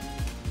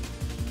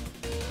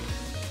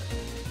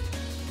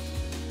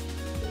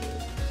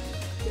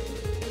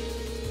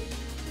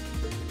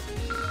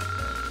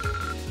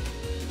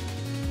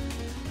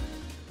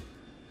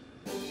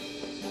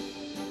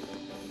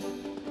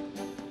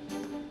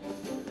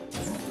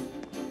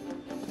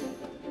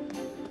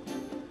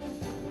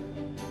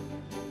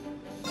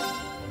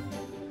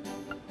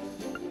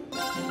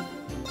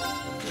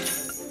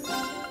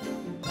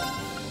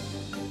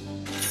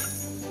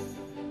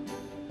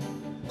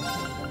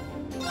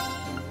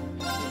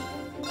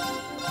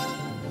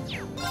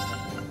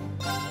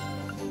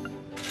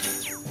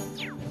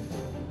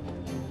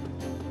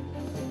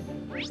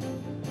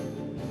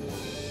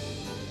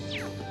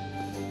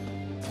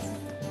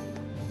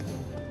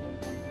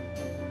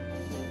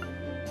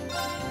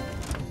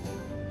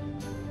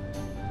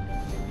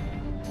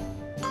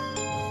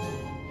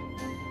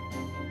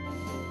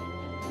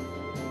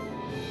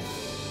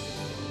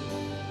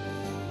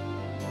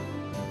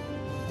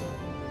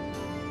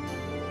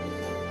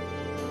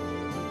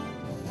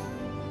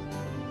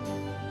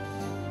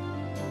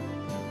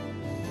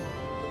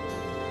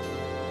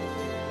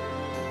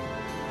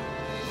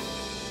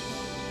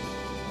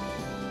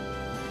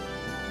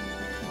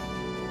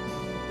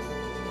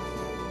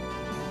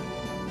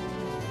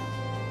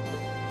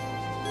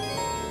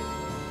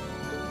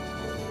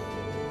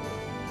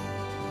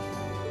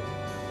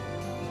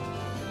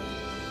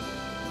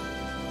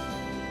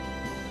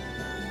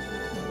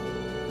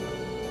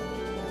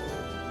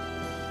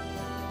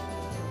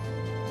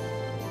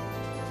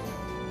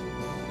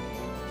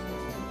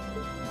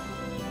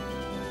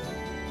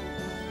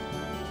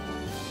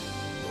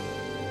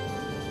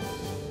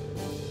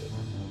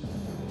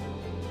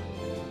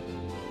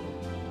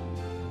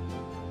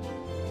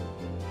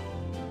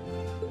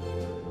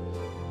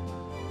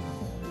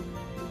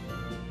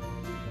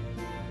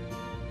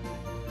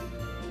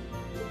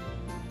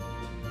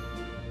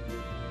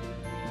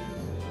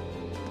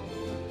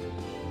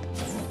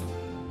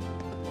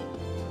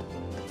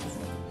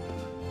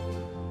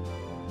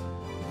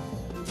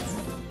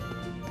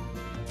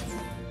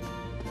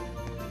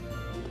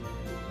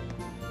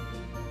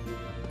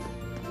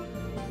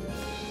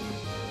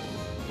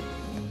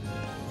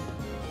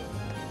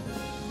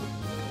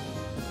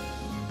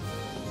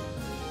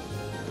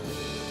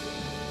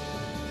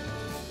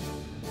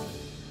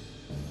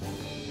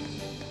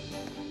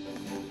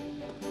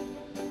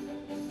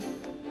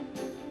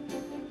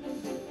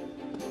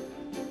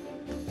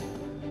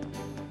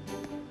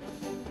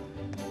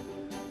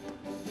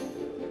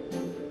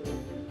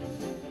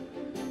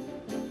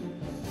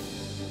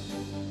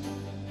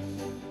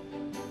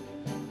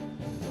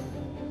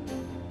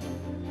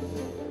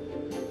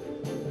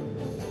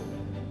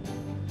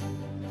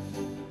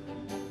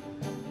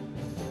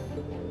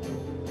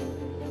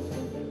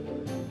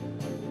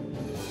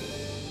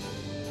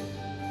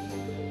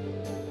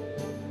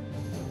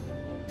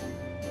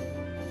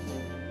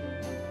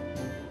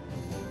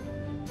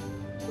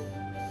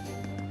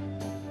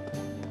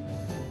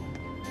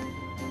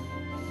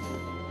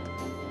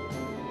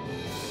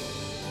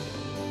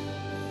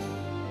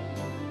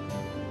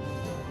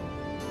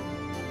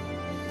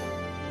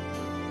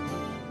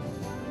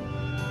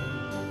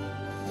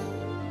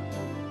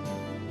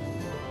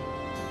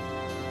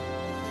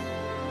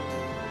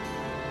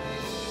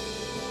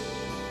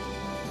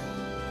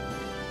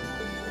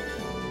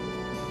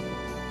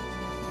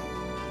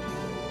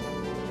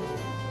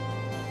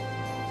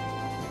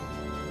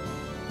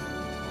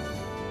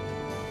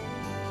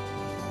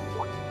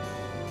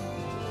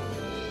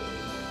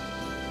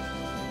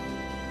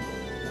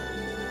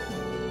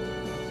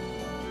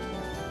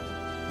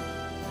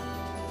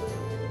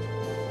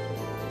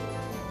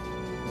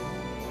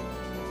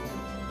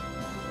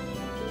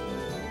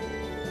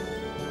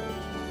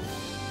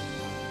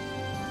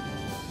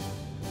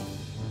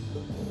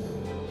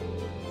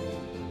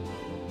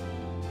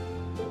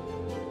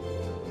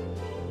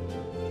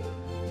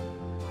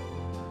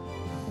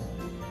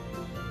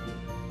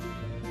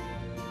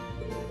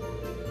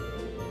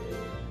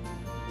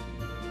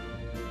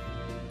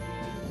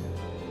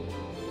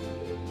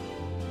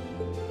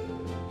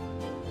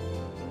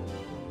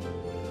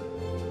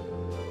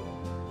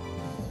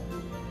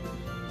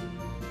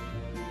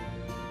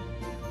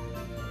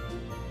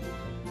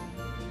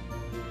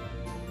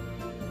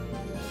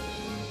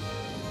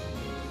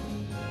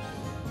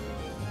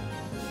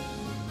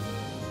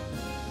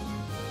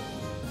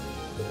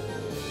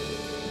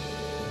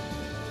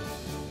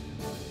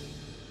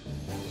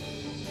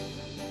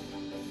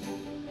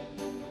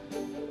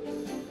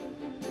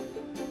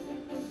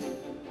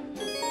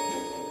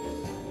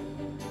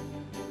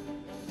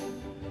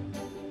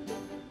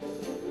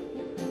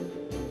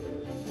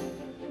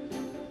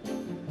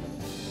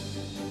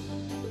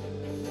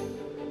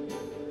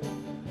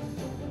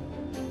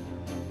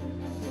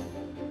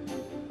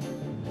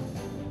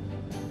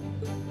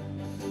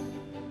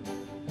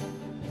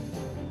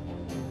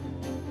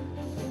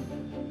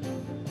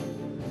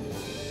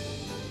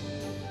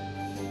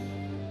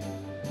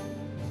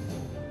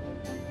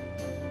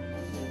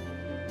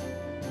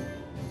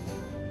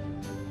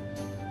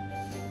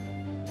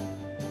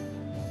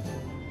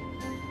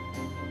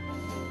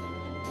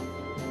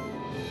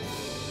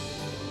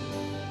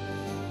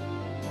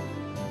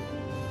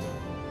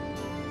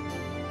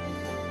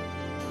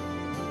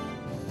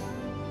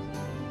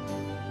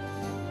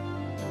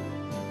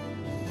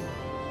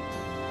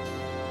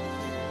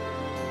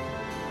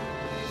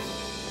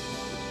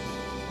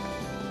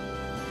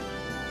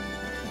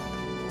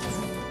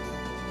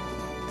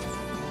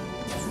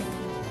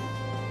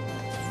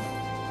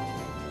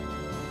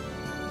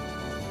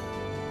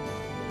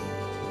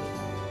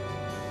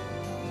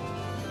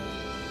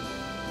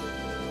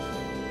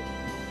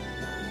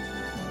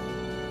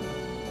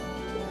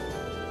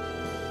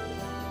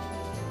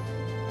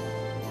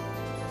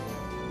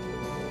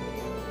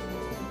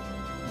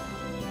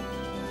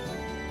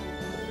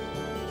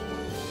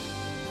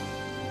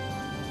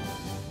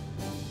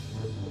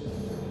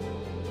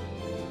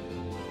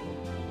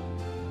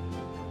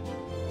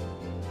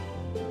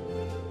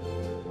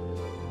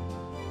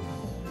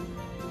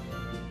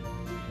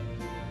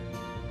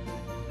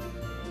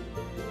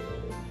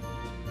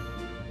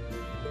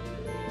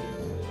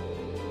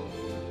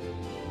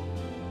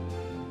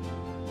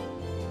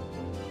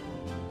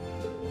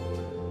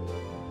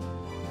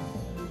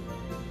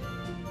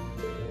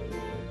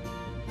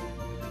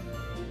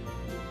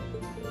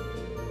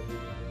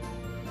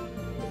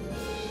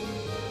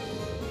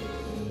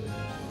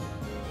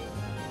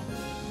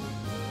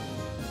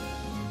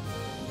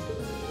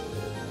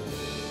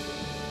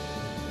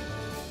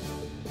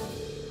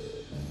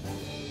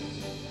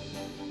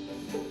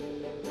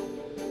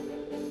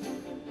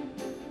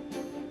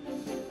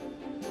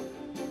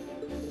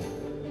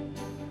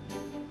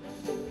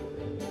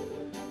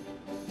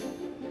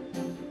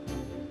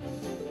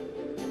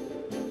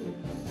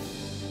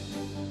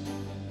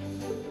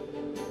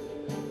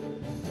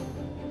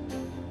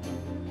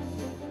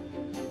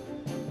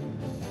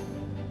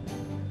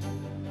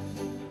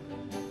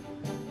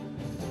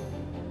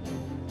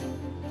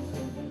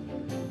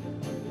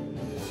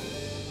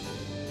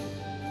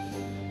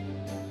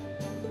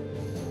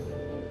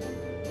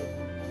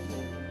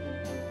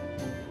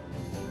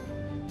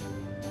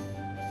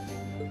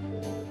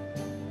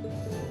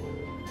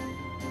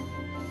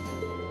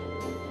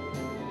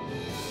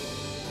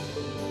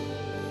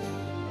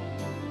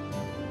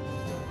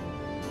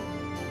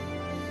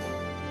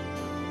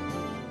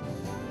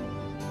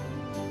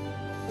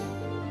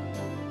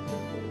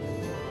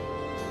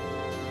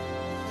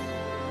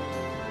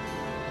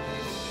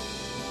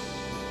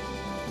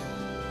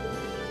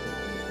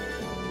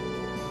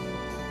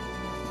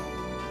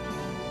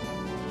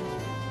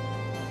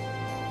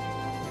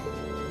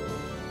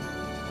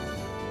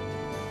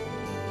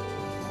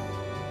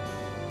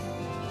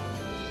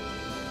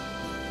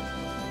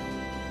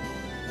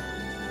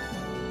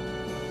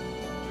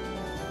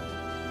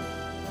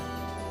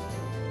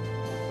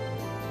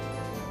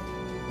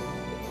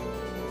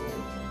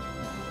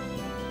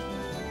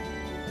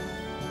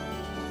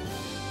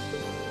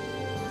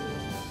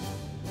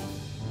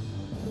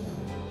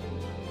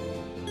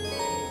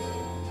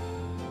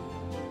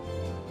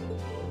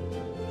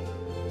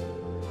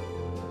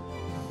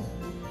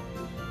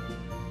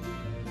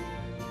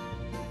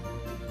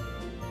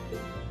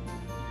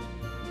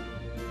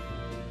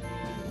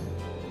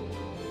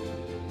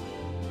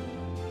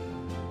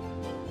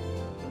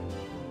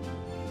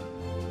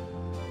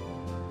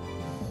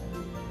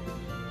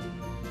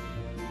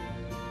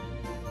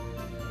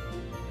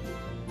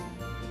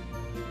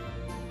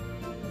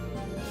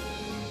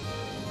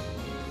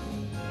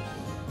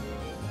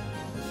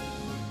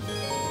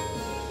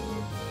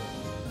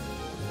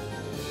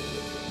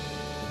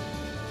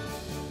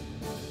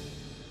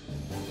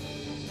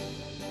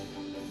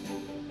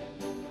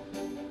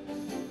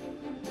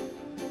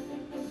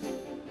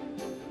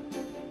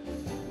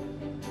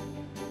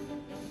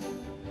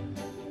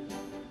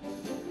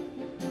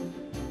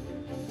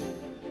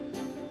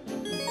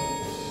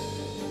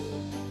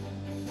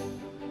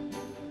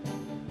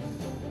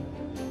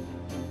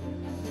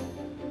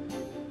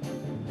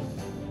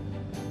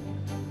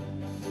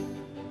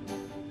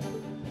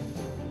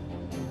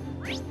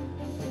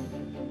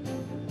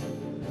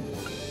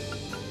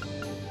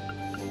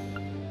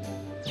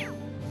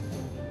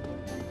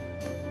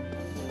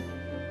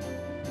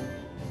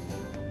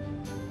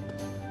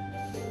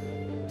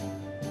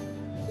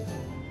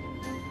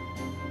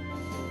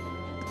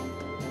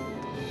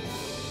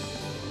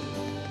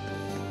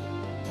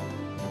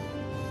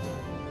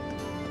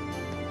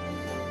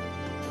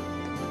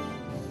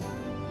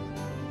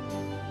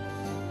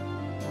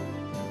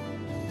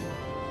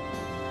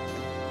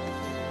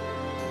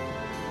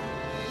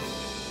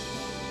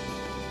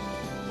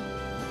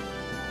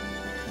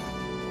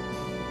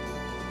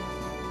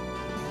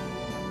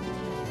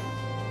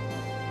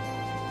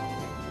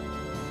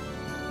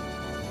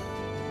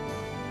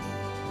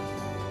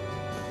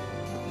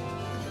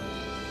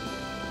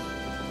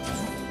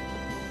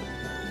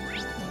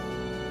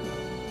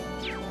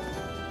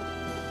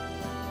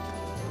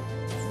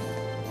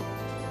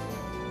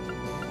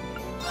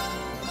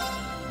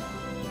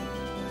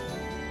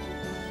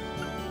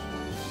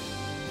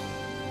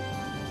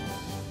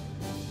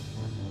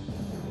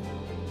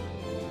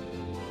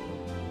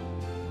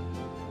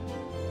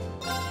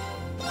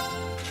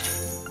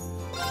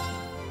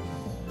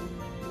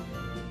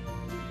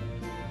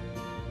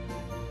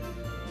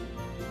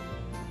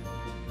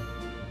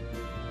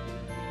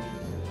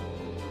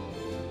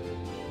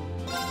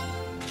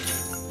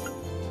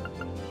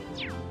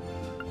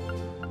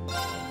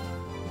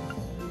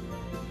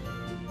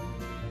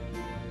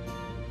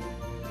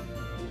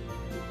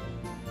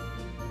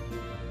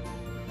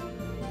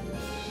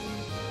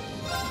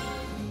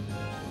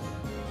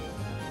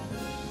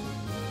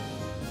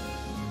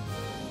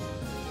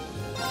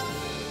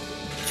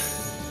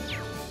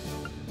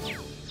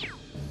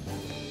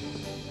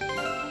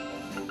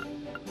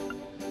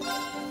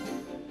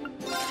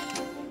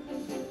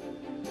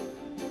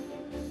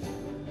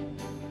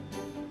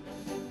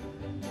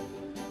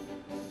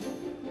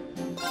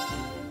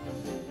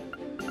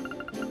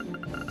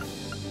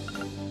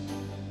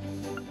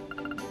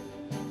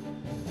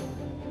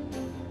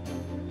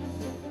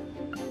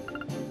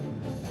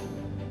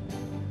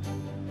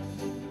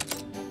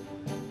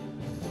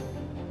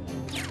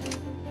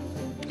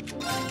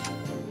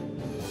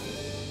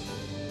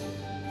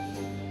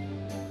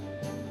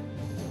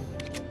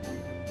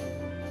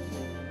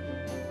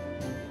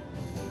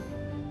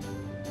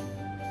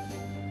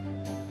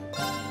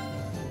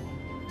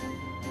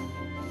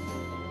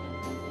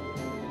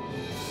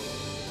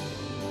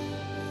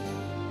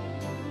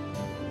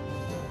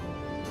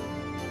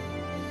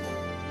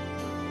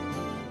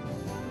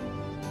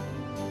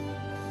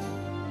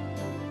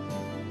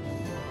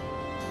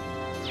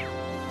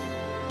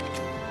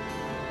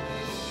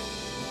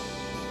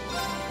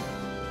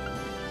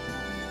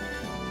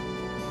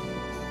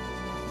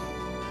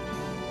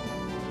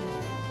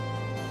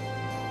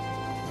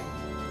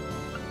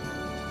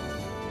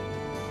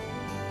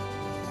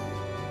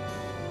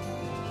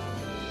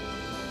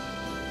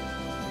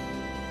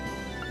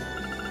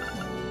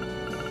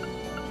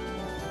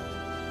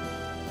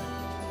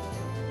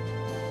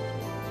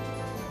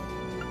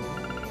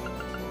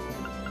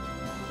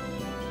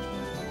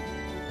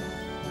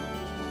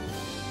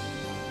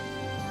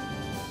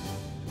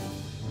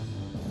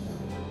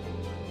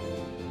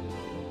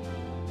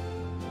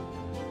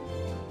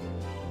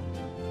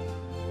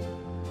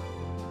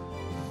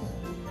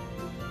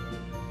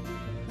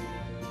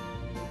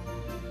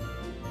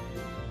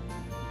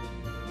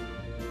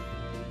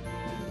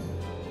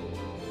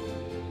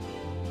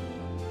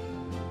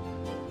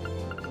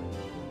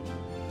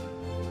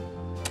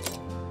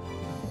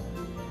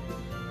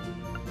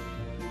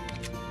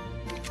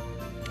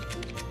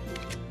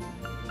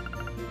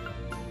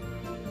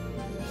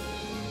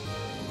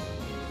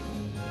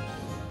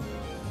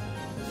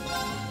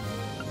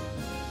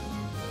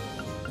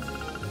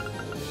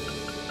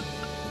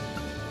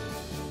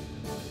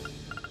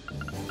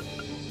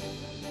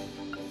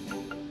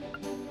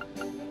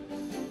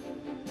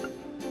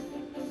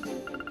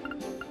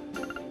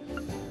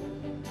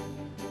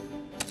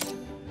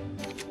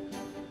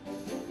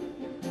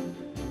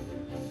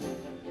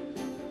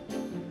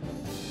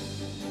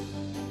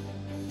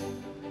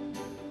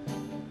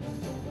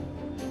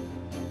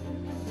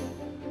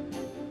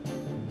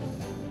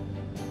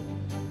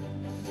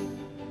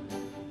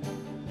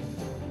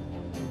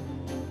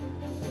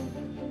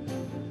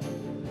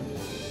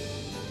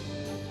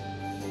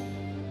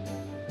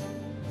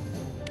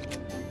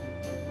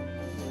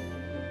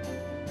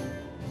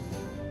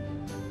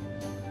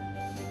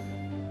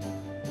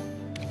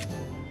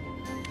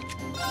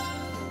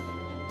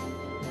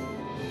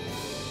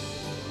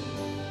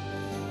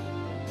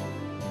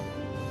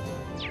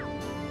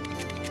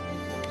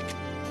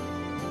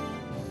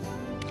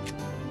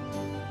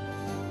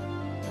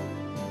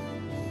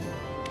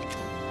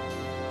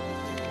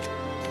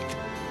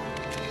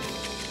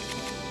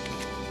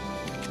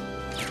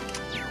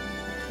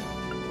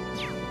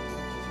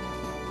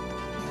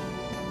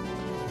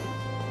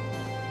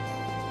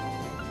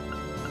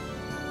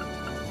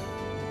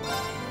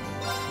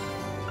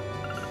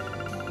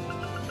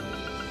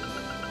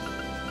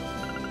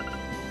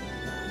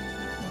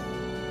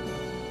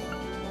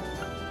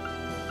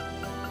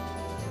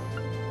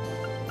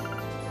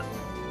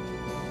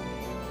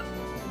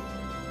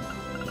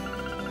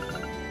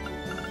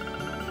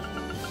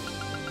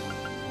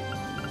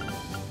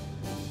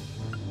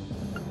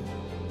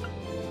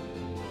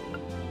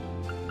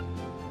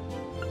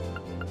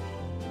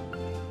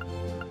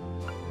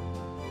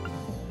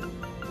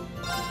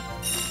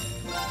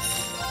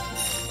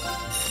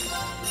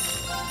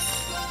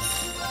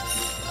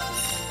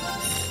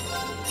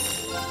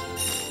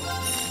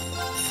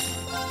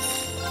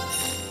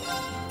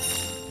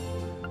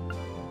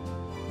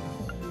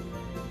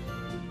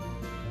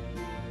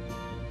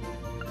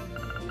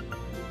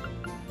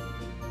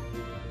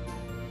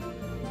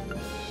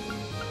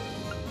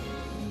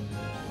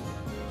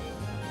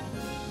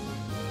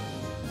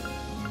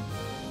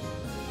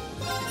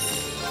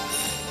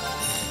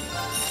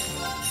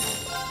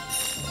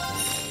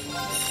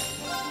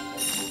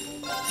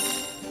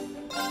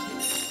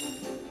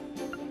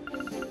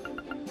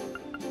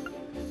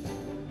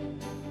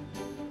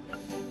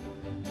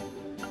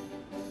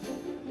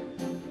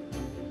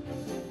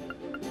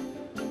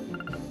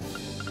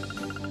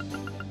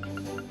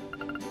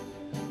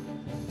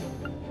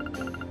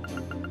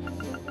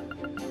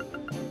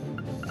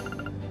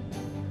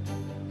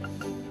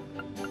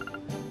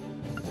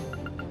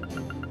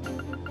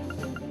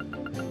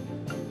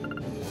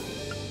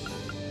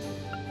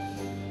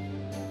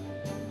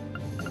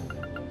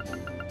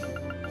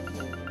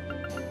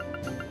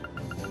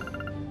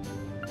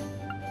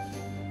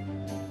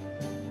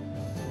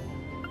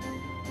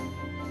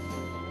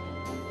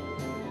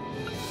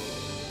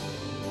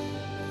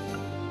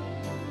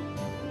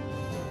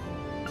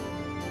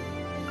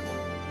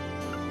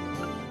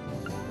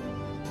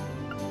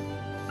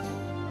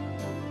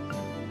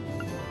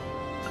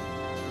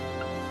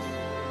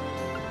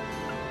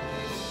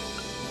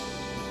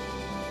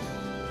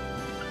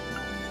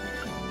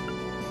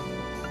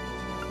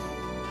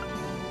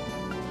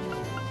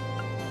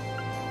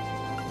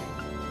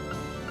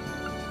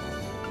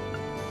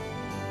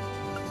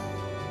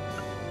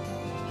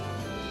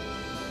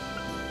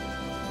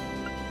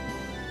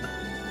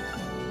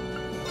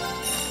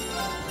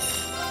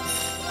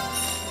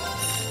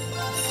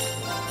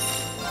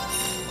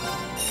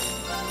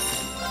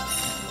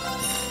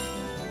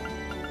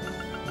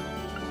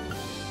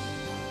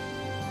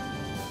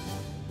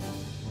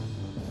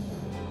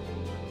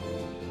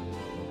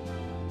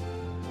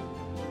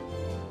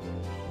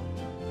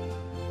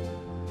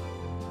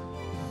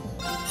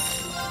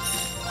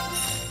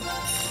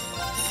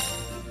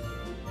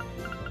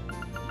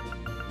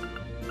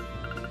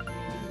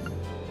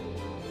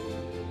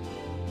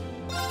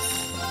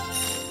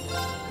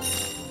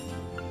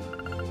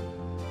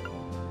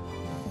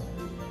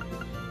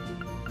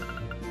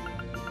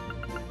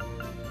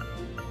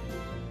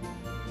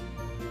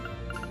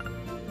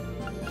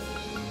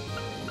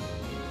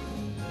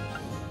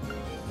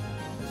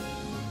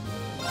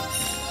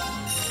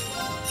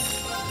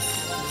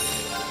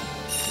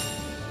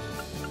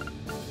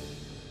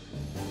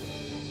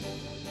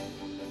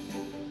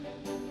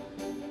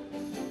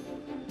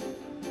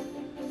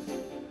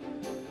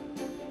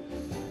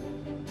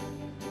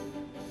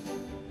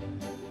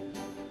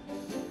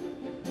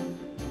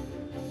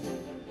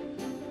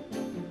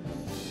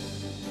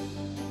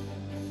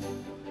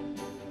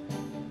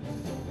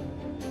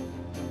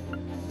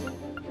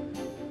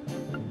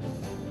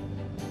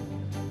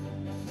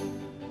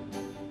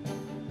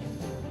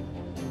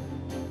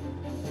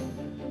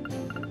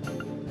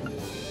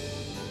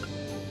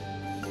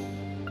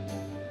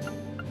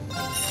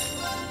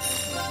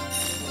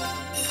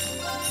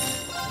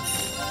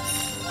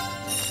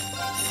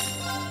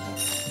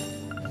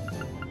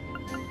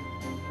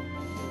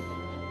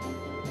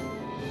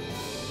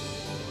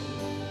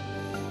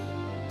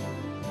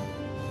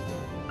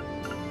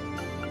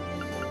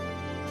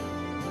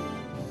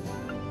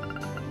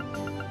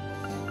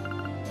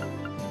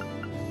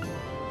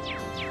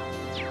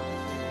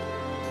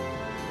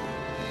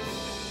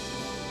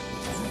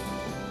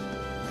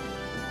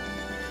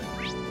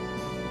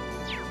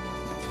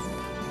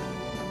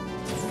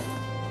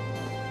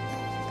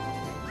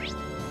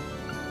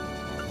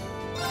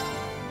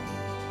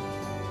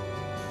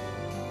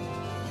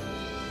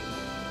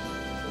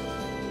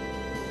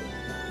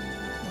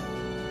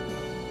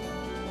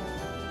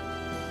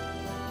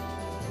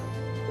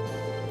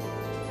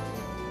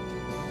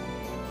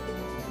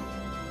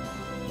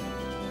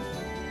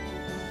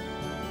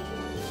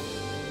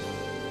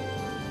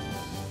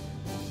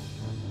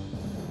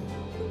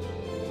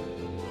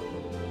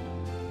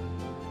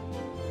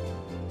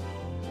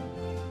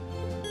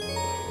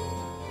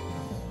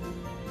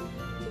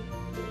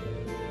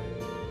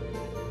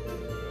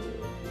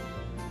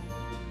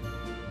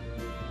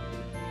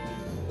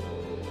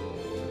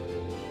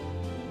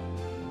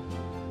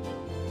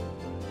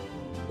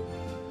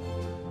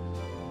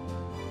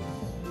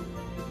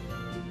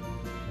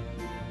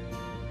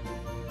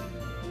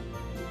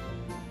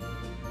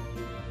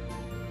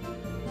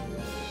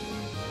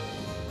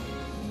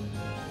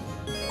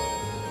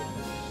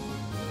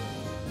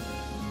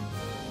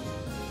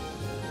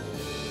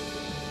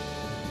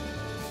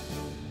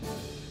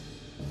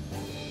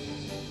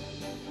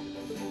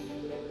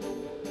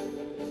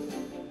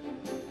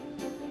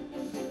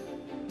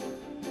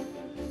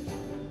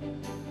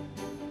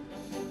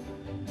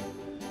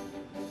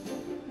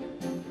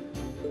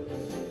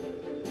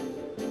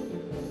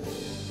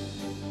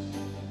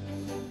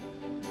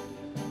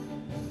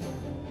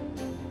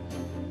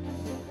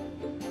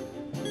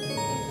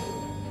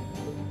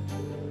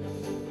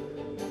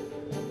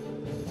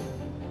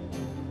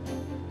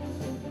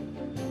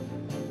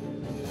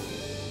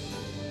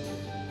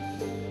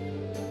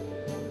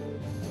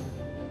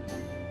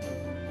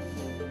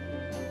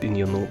 in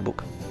your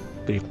notebook.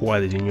 Be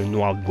recorded in your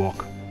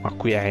notebook.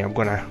 Okay, I'm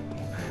gonna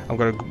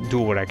do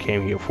what I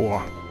came here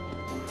for.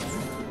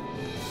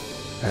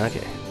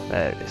 Okay,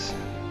 there it is.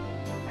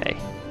 Hey.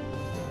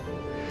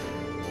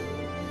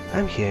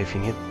 I'm here if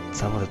you need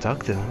someone to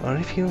talk to, or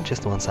if you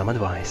just want some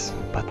advice.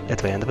 But at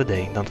the end of the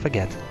day, don't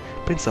forget,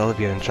 Prince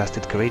Olivier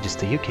entrusted Courageous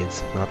to you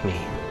kids, not me.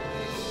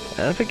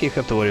 I don't think you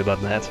have to worry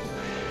about that.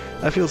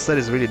 I feel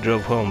studies really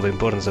drove home the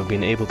importance of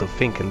being able to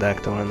think and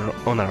act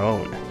on our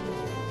own.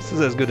 This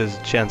is as good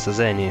a chance as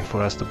any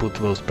for us to put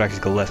those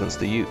practical lessons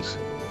to use.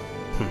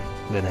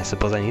 Then I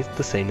suppose I need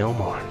to say no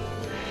more.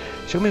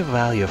 Show me the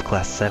value of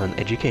Class 7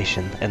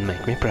 education and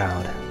make me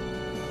proud.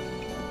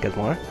 Get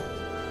more?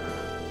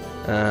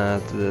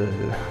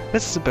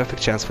 This is a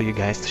perfect chance for you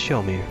guys to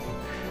show me.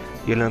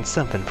 You learned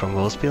something from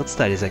those field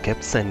studies I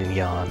kept sending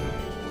you on.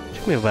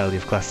 Show me the value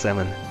of Class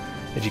 7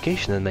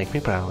 education and make me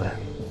proud.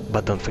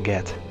 But don't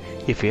forget,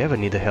 if you ever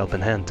need a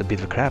helping hand to beat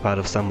the crap out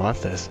of some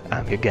monsters,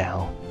 I'm your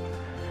gal.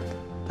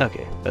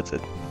 Okay, that's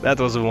it. That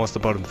was the most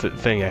important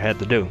thing I had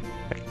to do.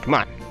 Like, come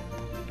on.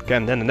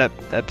 Can't end that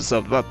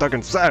episode without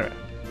talking to Sarah.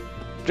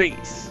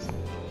 Jeez.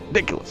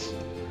 Ridiculous.